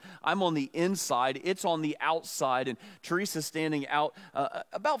to it, and I'm on the inside. It's on the outside, and Teresa's standing out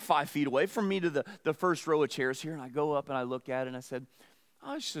about 5 feet away from me to the first row of chairs here. And I go up, and I look at it, and I said,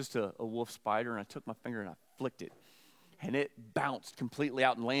 oh, it's just a wolf spider. And I took my finger, and I flicked it. And it bounced completely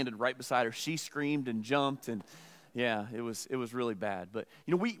out and landed right beside her. She screamed and jumped, and yeah, it was really bad. But,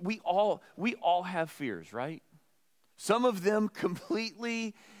 we all have fears, right? Some of them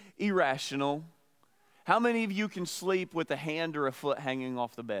completely irrational. How many of you can sleep with a hand or a foot hanging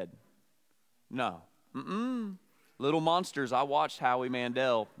off the bed? No. Little monsters. I watched Howie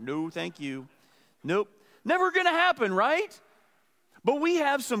Mandel. No, thank you. Nope. Never going to happen, right? But we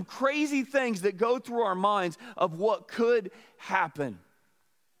have some crazy things that go through our minds of what could happen.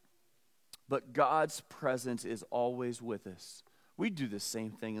 But God's presence is always with us. We do the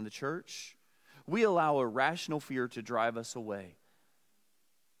same thing in the church. We allow irrational fear to drive us away.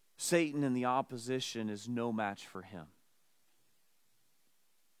 Satan and the opposition is no match for him.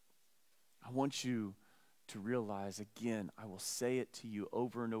 I want you to realize again, I will say it to you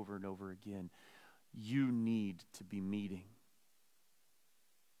over and over and over again, you need to be meeting.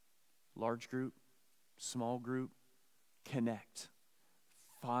 Large group, small group, connect.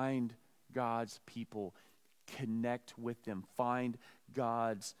 Find God's people. Connect with them. Find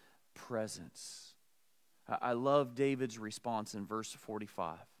God's presence. I love David's response in verse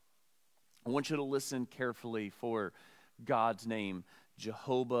 45. I want you to listen carefully for God's name,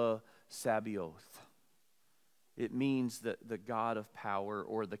 Jehovah Sabaoth. It means the God of power,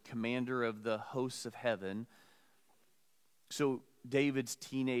 or the commander of the hosts of heaven. So David's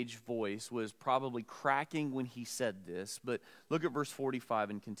teenage voice was probably cracking when he said this, but look at verse 45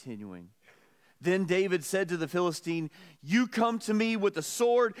 and continuing. Then David said to the Philistine, "You come to me with a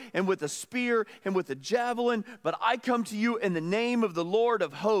sword and with a spear and with a javelin, but I come to you in the name of the Lord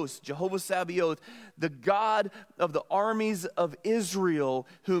of hosts, Jehovah Sabaoth, the God of the armies of Israel,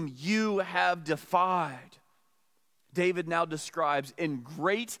 whom you have defied." David now describes in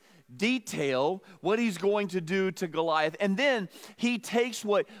great detail what he's going to do to Goliath. And then he takes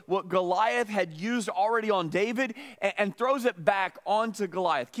what Goliath had used already on David and throws it back onto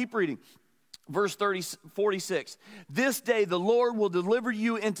Goliath. Keep reading. Verse 46. This day the Lord will deliver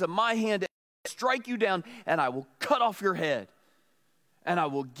you into my hand and strike you down, and I will cut off your head. And I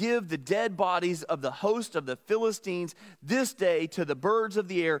will give the dead bodies of the host of the Philistines this day to the birds of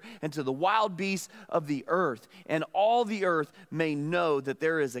the air and to the wild beasts of the earth. And all the earth may know that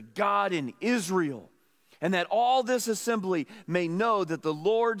there is a God in Israel. And that all this assembly may know that the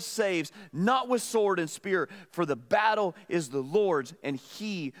Lord saves, not with sword and spear, for the battle is the Lord's, and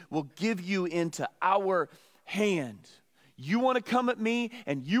he will give you into our hand. You want to come at me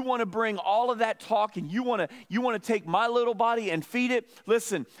and you want to bring all of that talk and you want to take my little body and feed it?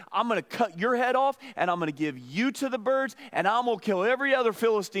 Listen, I'm going to cut your head off and I'm going to give you to the birds and I'm going to kill every other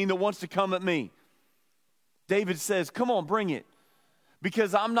Philistine that wants to come at me. David says, come on, bring it.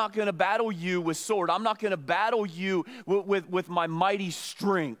 Because I'm not going to battle you with sword. I'm not going to battle you with my mighty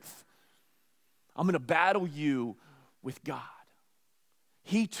strength. I'm going to battle you with God.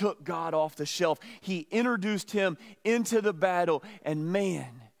 He took God off the shelf. He introduced him into the battle. And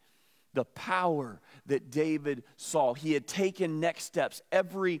man, the power that David saw. He had taken next steps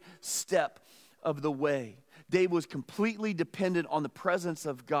every step of the way. David was completely dependent on the presence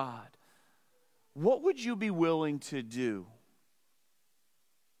of God. What would you be willing to do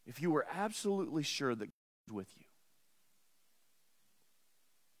if you were absolutely sure that God was with you?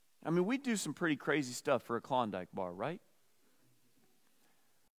 I mean, we'd do some pretty crazy stuff for a Klondike bar, right?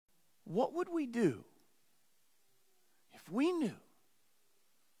 What would we do if we knew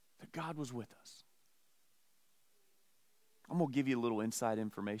that God was with us? I'm going to give you a little inside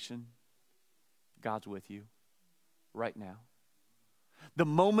information. God's with you right now. The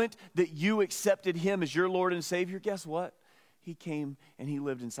moment that you accepted him as your Lord and Savior, guess what? He came and he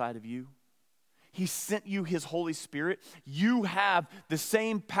lived inside of you. He sent you his Holy Spirit. You have the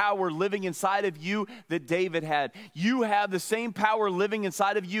same power living inside of you that David had. You have the same power living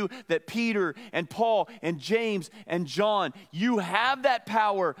inside of you that Peter and Paul and James and John. You have that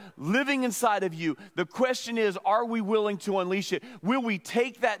power living inside of you. The question is, are we willing to unleash it? Will we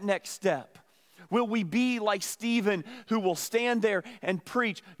take that next step? Will we be like Stephen, who will stand there and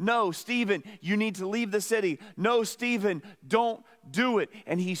preach? No, Stephen, you need to leave the city. No, Stephen, don't do it.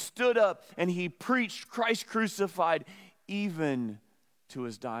 And he stood up and he preached Christ crucified even to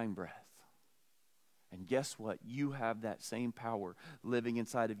his dying breath. And guess what? You have that same power living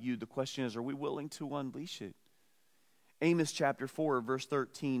inside of you. The question is, are we willing to unleash it? Amos chapter 4, verse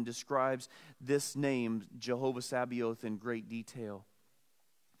 13 describes this name, Jehovah Sabaoth, in great detail.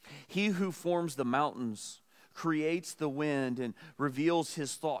 He who forms the mountains, creates the wind, and reveals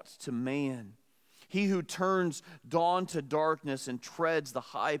his thoughts to man. He who turns dawn to darkness and treads the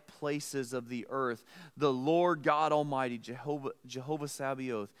high places of the earth. The Lord God Almighty, Jehovah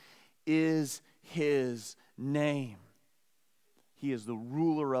Sabaoth, is his name. He is the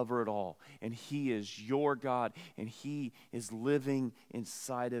ruler over it all, and he is your God, and he is living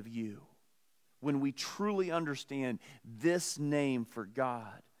inside of you. When we truly understand this name for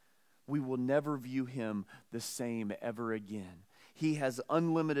God, we will never view him the same ever again. He has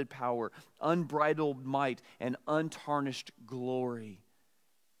unlimited power, unbridled might, and untarnished glory.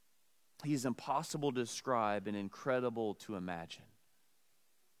 He is impossible to describe and incredible to imagine.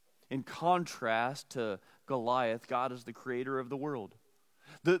 In contrast to Goliath, God is the creator of the world.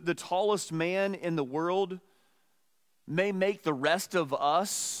 The tallest man in the world may make the rest of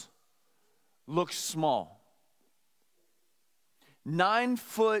us look small.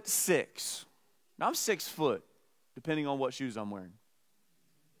 9'6". Now I'm 6 foot, depending on what shoes I'm wearing.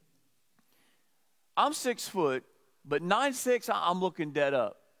 I'm 6 foot, but 9'6", I'm looking dead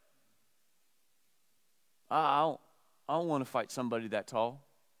up. I don't want to fight somebody that tall.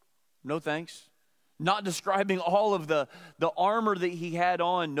 No thanks. Not describing all of the armor that he had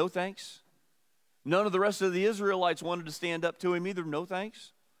on. No thanks. None of the rest of the Israelites wanted to stand up to him either. No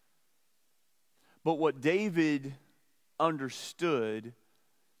thanks. But what David understood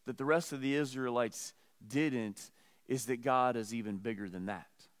that the rest of the Israelites didn't is that God is even bigger than that.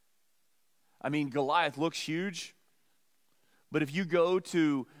 I mean, Goliath looks huge, but if you go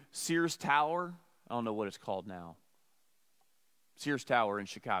to Sears Tower, I don't know what it's called now, Sears Tower in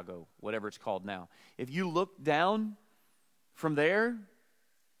Chicago, whatever it's called now. If you look down from there,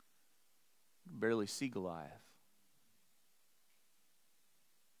 you can barely see Goliath.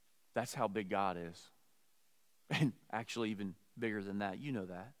 That's how big God is. And actually even bigger than that. You know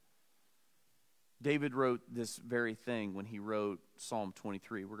that. David wrote this very thing when he wrote Psalm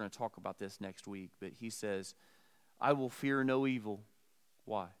 23. We're going to talk about this next week. But he says, I will fear no evil.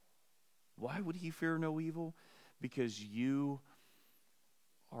 Why? Why would he fear no evil? Because you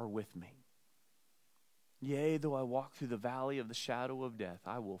are with me. Yea, though I walk through the valley of the shadow of death,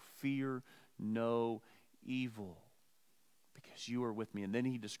 I will fear no evil, because you are with me. And then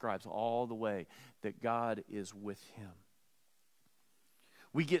he describes all the way that God is with him.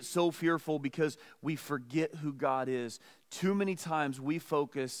 We get so fearful because we forget who God is. Too many times we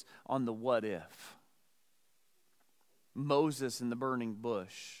focus on the what if. Moses in the burning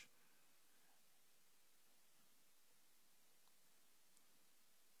bush.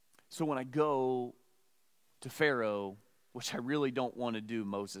 So when I go to Pharaoh, which I really don't want to do,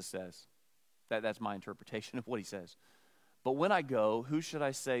 Moses says. That's my interpretation of what he says. But when I go, who should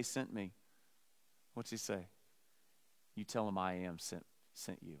I say sent me? What's he say? You tell him I am sent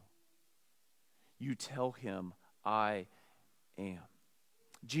you. You tell him I am.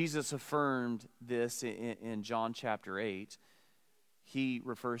 Jesus affirmed this in John chapter 8. He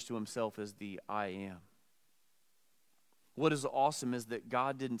refers to himself as the I am. What is awesome is that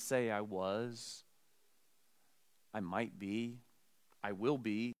God didn't say I was, I might be, I will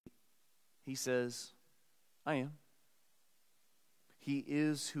be. He says, I am. He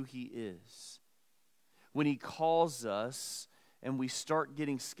is who he is. When he calls us and we start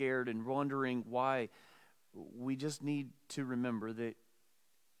getting scared and wondering why, we just need to remember that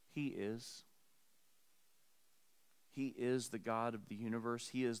he is. He is the God of the universe.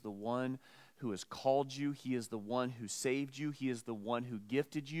 He is the one who has called you. He is the one who saved you. He is the one who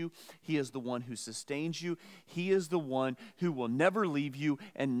gifted you. He is the one who sustains you. He is the one who will never leave you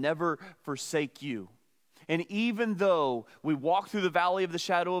and never forsake you. And even though we walk through the valley of the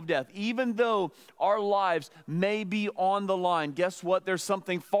shadow of death, even though our lives may be on the line, guess what? There's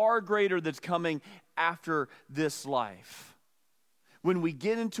something far greater that's coming after this life. When we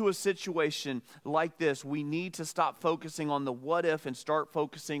get into a situation like this, we need to stop focusing on the what if and start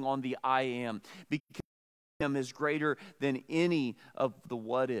focusing on the I am. Because I am is greater than any of the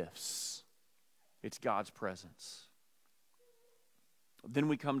what ifs. It's God's presence. Then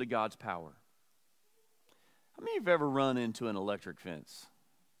we come to God's power. How many of you have ever run into an electric fence?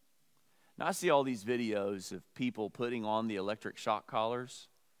 Now I see all these videos of people putting on the electric shock collars.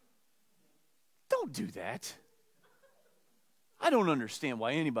 Don't do that. I don't understand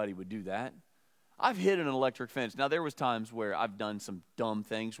why anybody would do that. I've hit an electric fence. Now, there was times where I've done some dumb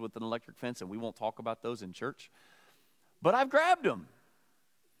things with an electric fence, and we won't talk about those in church. But I've grabbed them,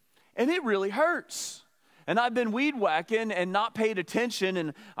 and it really hurts. And I've been weed whacking and not paid attention,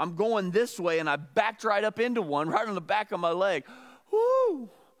 and I'm going this way, and I backed right up into one right on the back of my leg. Woo!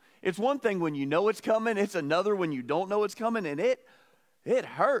 It's one thing when you know it's coming. It's another when you don't know it's coming, and it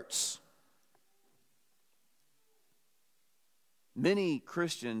hurts. Many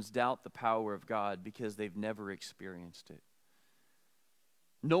Christians doubt the power of God because they've never experienced it.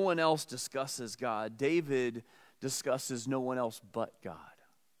 No one else discusses God. David discusses no one else but God.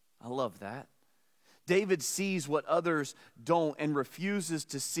 I love that. David sees what others don't and refuses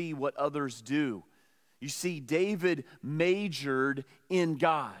to see what others do. You see, David majored in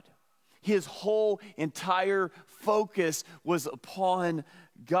God. His whole entire focus was upon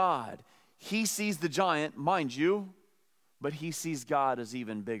God. He sees the giant, mind you, but he sees God as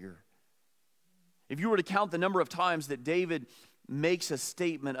even bigger. If you were to count the number of times that David makes a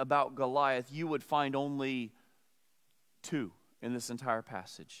statement about Goliath, you would find only 2 in this entire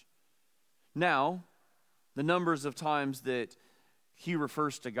passage. Now, the numbers of times that he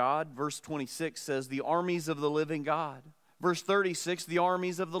refers to God, verse 26 says, the armies of the living God. Verse 36, the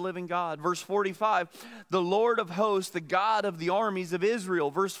armies of the living God. Verse 45, the Lord of hosts, the God of the armies of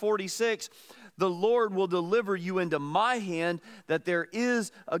Israel. Verse 46, the Lord will deliver you into my hand, that there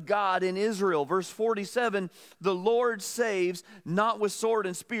is a God in Israel. Verse 47, the Lord saves, not with sword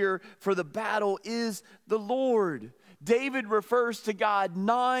and spear, for the battle is the Lord. David refers to God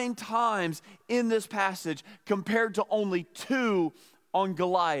 9 times in this passage compared to only 2 on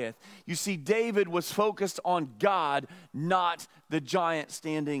Goliath. You see, David was focused on God, not the giant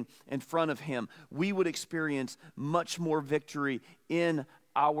standing in front of him. We would experience much more victory in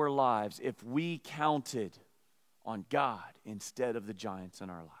our lives if we counted on God instead of the giants in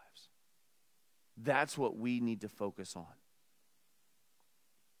our lives. That's what we need to focus on.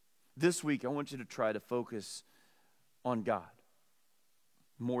 This week, I want you to try to focus on God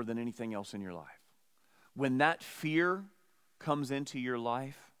more than anything else in your life. When that fear comes into your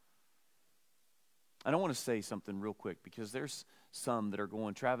life, and I want to say something real quick, because there's some that are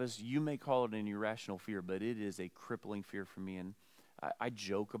going, Travis, you may call it an irrational fear, but it is a crippling fear for me. And I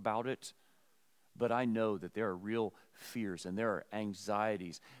joke about it, but I know that there are real fears and there are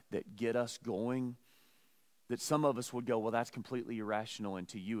anxieties that get us going, that some of us would go, well, that's completely irrational, and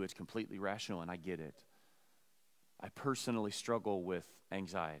to you it's completely rational, and I get it. I personally struggle with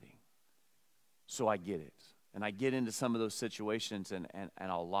anxiety, so I get it. And I get into some of those situations and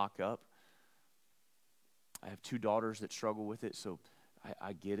I'll lock up. I have 2 daughters that struggle with it, so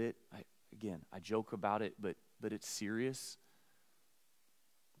I get it. I joke about it, but it's serious.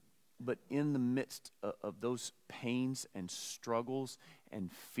 But in the midst of those pains and struggles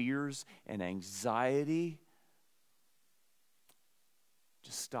and fears and anxiety,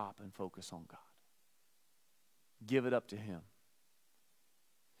 just stop and focus on God. Give it up to Him.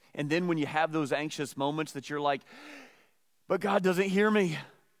 And then when you have those anxious moments that you're like, but God doesn't hear me,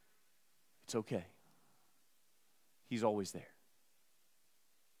 it's okay. He's always there.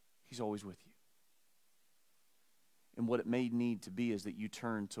 He's always with you. And what it may need to be is that you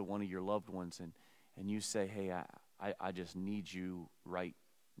turn to one of your loved ones and you say, hey, I just need you right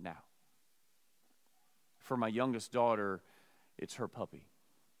now. For my youngest daughter, it's her puppy.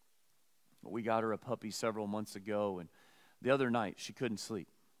 We got her a puppy several months ago, and the other night she couldn't sleep.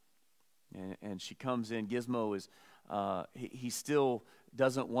 And she comes in. Gizmo is, he still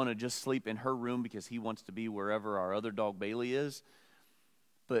doesn't want to just sleep in her room because he wants to be wherever our other dog Bailey is.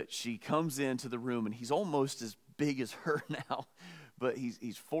 But she comes into the room, and he's almost as big as her now. But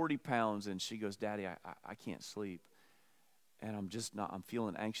he's 40 pounds, and she goes, Daddy, I can't sleep. And I'm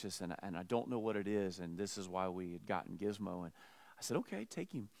feeling anxious, and I don't know what it is, and this is why we had gotten Gizmo. And I said, okay,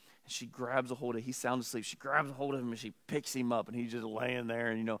 take him. And she grabs a hold of him. He's sound asleep. She grabs a hold of him, and she picks him up, and he's just laying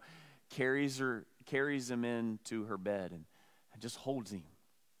there, and, carries him into her bed and just holds him.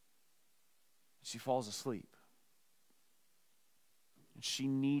 She falls asleep. And she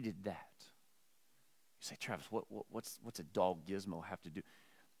needed that. You say, Travis, what's a dog Gizmo have to do?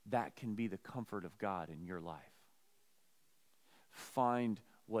 That can be the comfort of God in your life. Find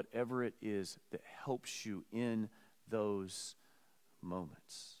whatever it is that helps you in those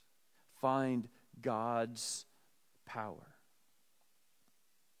moments. Find God's power.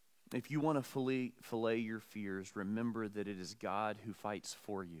 If you want to fillet your fears, remember that it is God who fights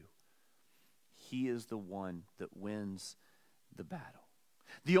for you. He is the one that wins the battle.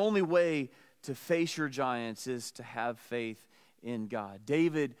 The only way to face your giants is to have faith in God.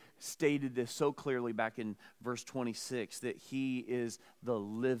 David stated this so clearly back in verse 26, that He is the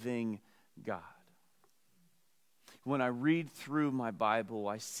living God. When I read through my Bible,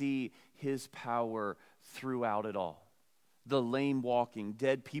 I see His power throughout it all. The lame walking,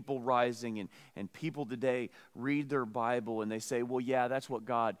 dead people rising, and people today read their Bible and they say, well, yeah, that's what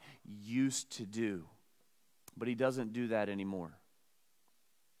God used to do. But He doesn't do that anymore.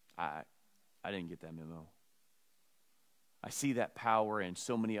 I didn't get that memo. I see that power in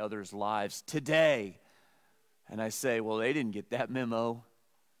so many others' lives today. And I say, well, they didn't get that memo.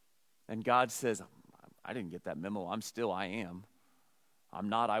 And God says, I didn't get that memo. I am. I'm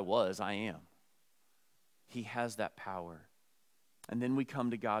not, I was, I am. He has that power. And then we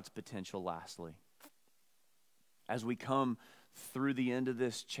come to God's potential lastly. As we come through the end of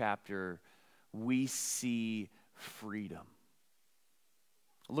this chapter, we see freedom.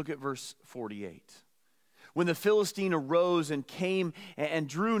 Look at verse 48. When the Philistine arose and came and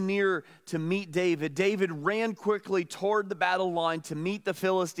drew near to meet David, David ran quickly toward the battle line to meet the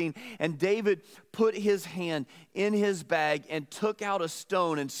Philistine. And David put his hand in his bag and took out a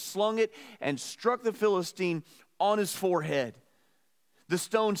stone and slung it and struck the Philistine on his forehead. The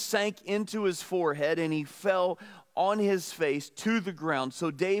stone sank into his forehead, and he fell on his face to the ground.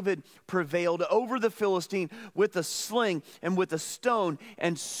 So David prevailed over the Philistine with a sling and with a stone,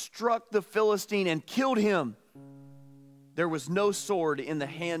 and struck the Philistine and killed him. There was no sword in the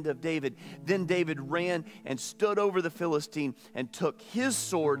hand of David. Then David ran and stood over the Philistine and took his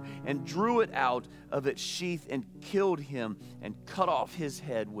sword and drew it out of its sheath and killed him and cut off his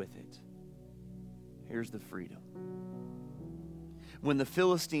head with it. Here's the freedom. When the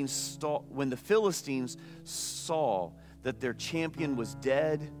Philistines saw that their champion was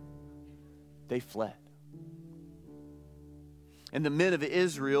dead, they fled. And the men of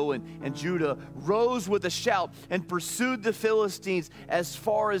Israel and Judah rose with a shout and pursued the Philistines as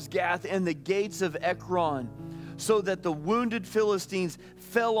far as Gath and the gates of Ekron. so that the wounded Philistines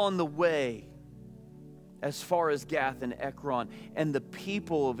fell on the way as far as Gath and Ekron. And the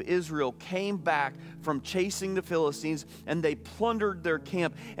people of Israel came back from chasing the Philistines, and they plundered their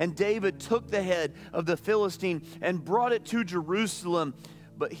camp. And David took the head of the Philistine and brought it to Jerusalem,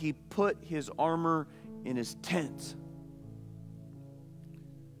 but he put his armor in his tent.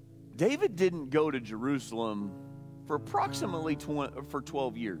 David didn't go to Jerusalem for approximately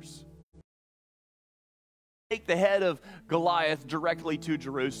 12 years. Take the head of Goliath directly to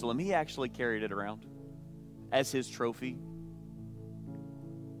Jerusalem. He actually carried it around as his trophy.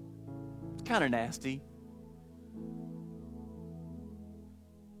 It's kind of nasty.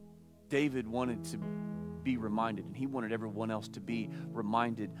 David wanted to be reminded, and he wanted everyone else to be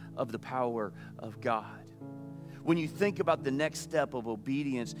reminded of the power of God. When you think about the next step of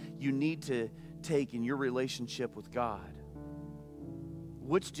obedience you need to take in your relationship with God,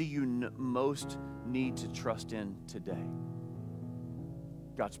 which do you most need to trust in today?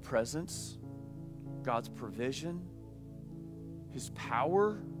 God's presence, God's provision, His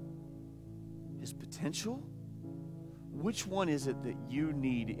power, His potential? Which one is it that you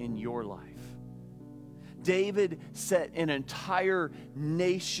need in your life? David set an entire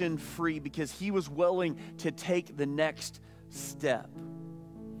nation free because he was willing to take the next step.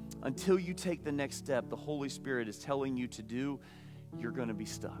 Until you take the next step, the Holy Spirit is telling you to do, you're going to be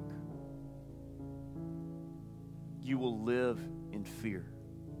stuck. You will live in fear.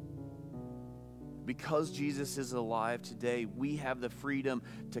 Because Jesus is alive today, we have the freedom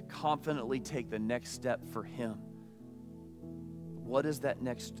to confidently take the next step for Him. What is that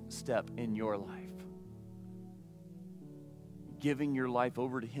next step in your life? Giving your life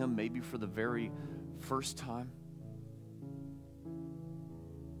over to Him maybe for the very first time?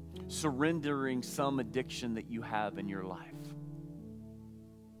 Surrendering some addiction that you have in your life?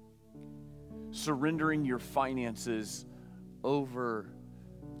 Surrendering your finances over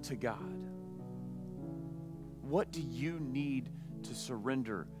to God? What do you need to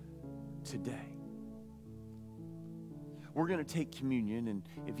surrender today? We're going to take communion, and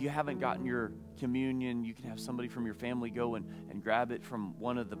if you haven't gotten your communion, you can have somebody from your family go and grab it from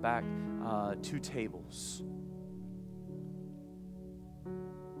one of the back 2 tables.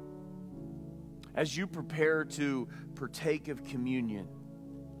 As you prepare to partake of communion,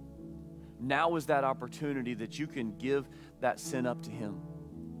 now is that opportunity that you can give that sin up to Him.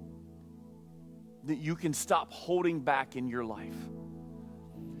 That you can stop holding back in your life.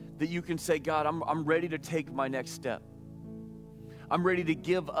 That you can say, God, I'm ready to take my next step. I'm ready to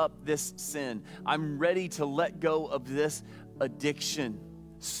give up this sin. I'm ready to let go of this addiction.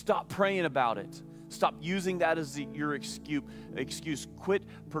 Stop praying about it. Stop using that as your excuse. Quit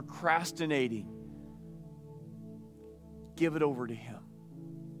procrastinating. Give it over to Him.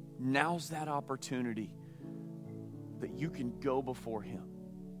 Now's that opportunity that you can go before Him.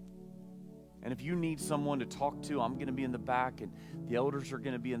 And if you need someone to talk to, I'm going to be in the back, and the elders are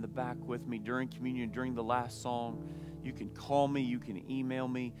going to be in the back with me during communion, during the last song. You can call me, you can email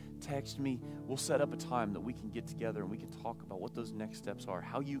me, text me. We'll set up a time that we can get together and we can talk about what those next steps are,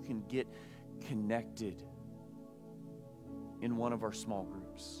 how you can get connected in one of our small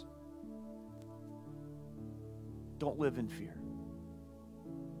groups. Don't live in fear.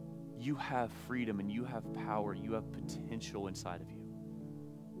 You have freedom and you have power. You have potential inside of you.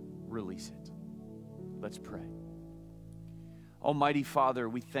 Release it. Let's pray. Almighty Father,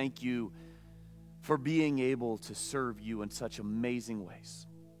 we thank You for being able to serve You in such amazing ways.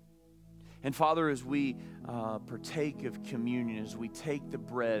 And Father, as we partake of communion, as we take the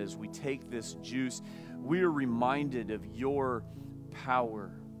bread, as we take this juice, we are reminded of Your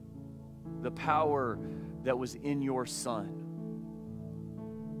power, the power that was in Your Son,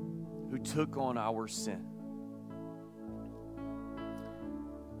 who took on our sin,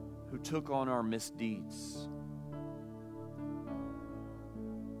 who took on our misdeeds,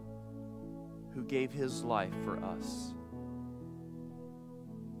 who gave His life for us.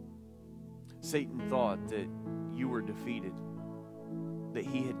 Satan thought that You were defeated, that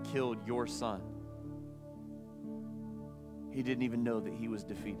he had killed Your Son. He didn't even know that he was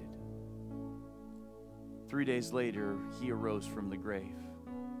defeated. 3 days later, He arose from the grave.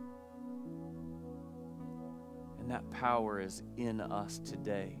 And that power is in us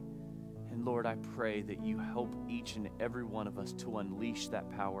today. And Lord, I pray that You help each and every one of us to unleash that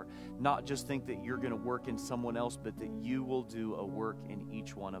power. Not just think that You're going to work in someone else, but that You will do a work in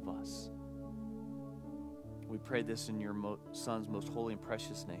each one of us. We pray this in Your Son's most holy and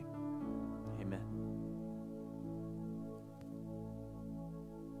precious name. Amen.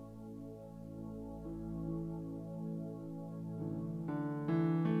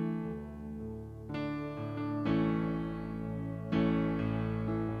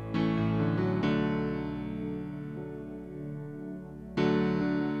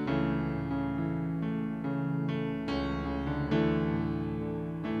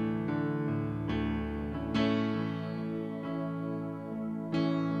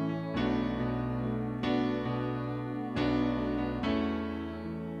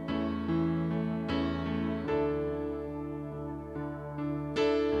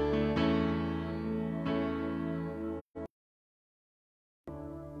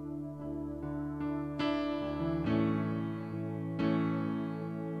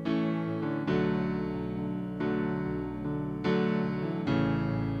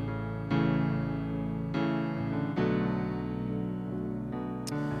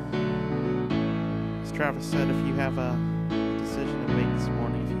 as Travis said, if you have a decision to make this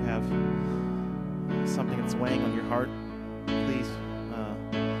morning, if you have something that's weighing on your heart, please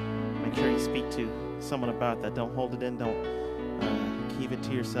make sure you speak to someone about that. Don't hold it in. Don't keep it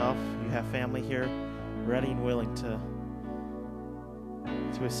to yourself. You have family here ready and willing to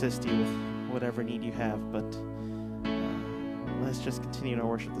assist you with whatever need you have. But let's just continue to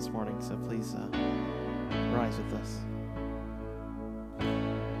worship this morning. So please rise with us.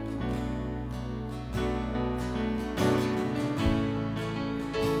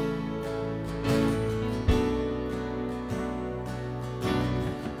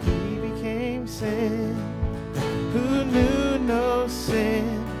 Sin, who knew no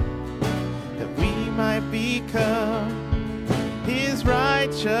sin, that we might become his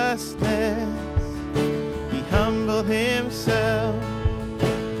righteousness. He humbled himself,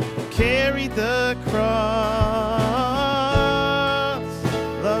 carried the cross.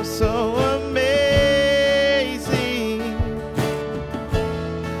 Love so amazing,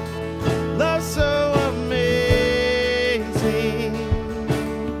 love so amazing.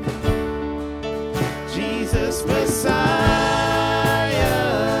 Jesus Messiah,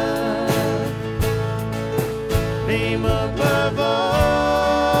 name above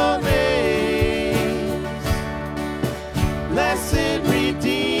all names, blessed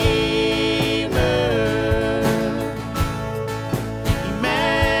Redeemer,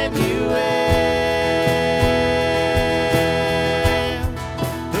 Emmanuel,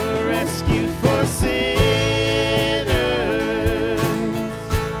 the rescue for sinners,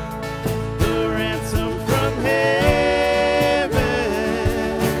 the ransom from heaven,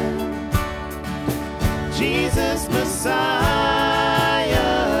 Jesus Messiah,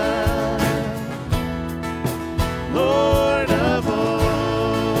 Lord of all.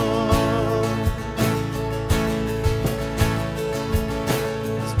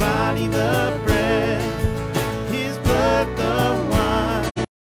 His body the bread, his blood the wine,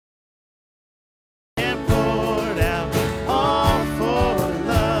 and poured out all for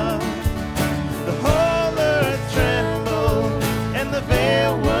love. The whole earth trembled, and the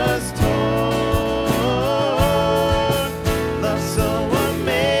veil was torn. Love so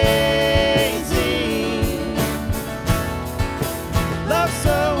amazing, love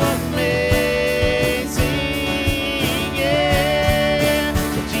so amazing, yeah.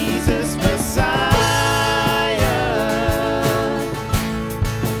 Jesus Messiah,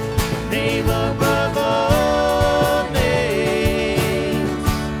 name above all names,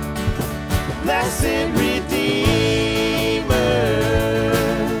 blessed Redeemer,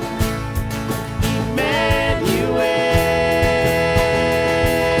 Emmanuel,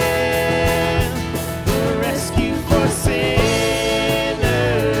 the rescue for sinners,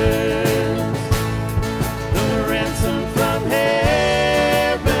 the ransom from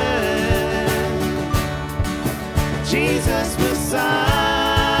heaven, Jesus Messiah,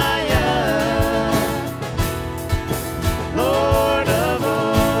 Lord of all.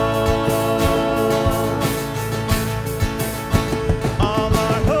 All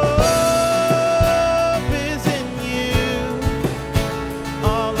our hope is in you.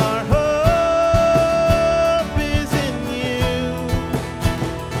 All our hope is in you.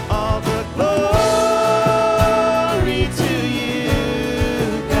 All the glory to you,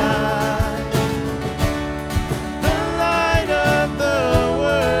 God, the light of the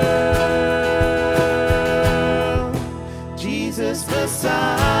world, Jesus Messiah,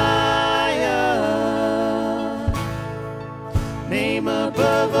 name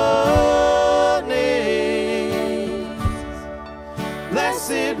above all names,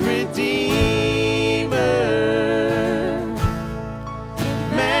 blessed Redeemer,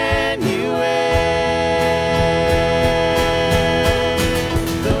 Emmanuel,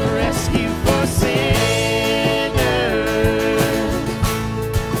 the rescue for sinners,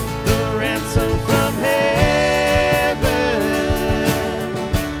 the ransom from heaven,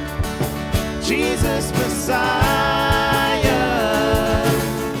 Jesus Messiah,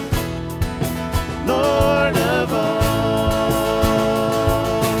 Lord of all.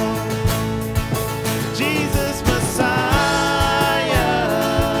 Jesus Messiah,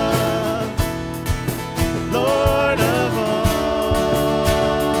 Lord of all.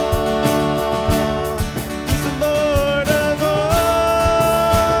 He's the Lord of all,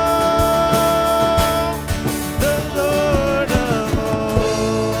 the Lord of all.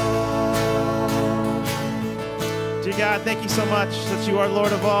 Dear God, thank you so much that you are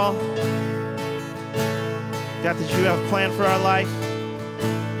Lord of all. God, that you have a plan for our life.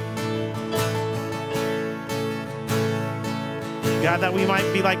 God, that we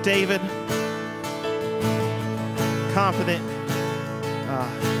might be like David, confident,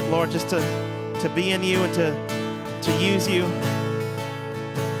 Lord, just to to be in you and to use you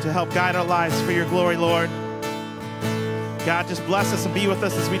to help guide our lives for your glory, Lord. God, just bless us and be with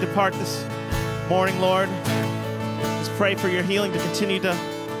us as we depart this morning, Lord. Just pray for your healing to continue to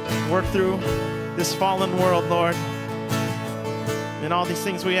work through this fallen world, Lord. And all these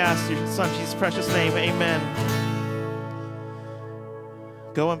things we ask in your Son, Jesus' precious name, amen.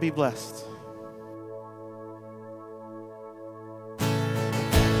 Go and be blessed.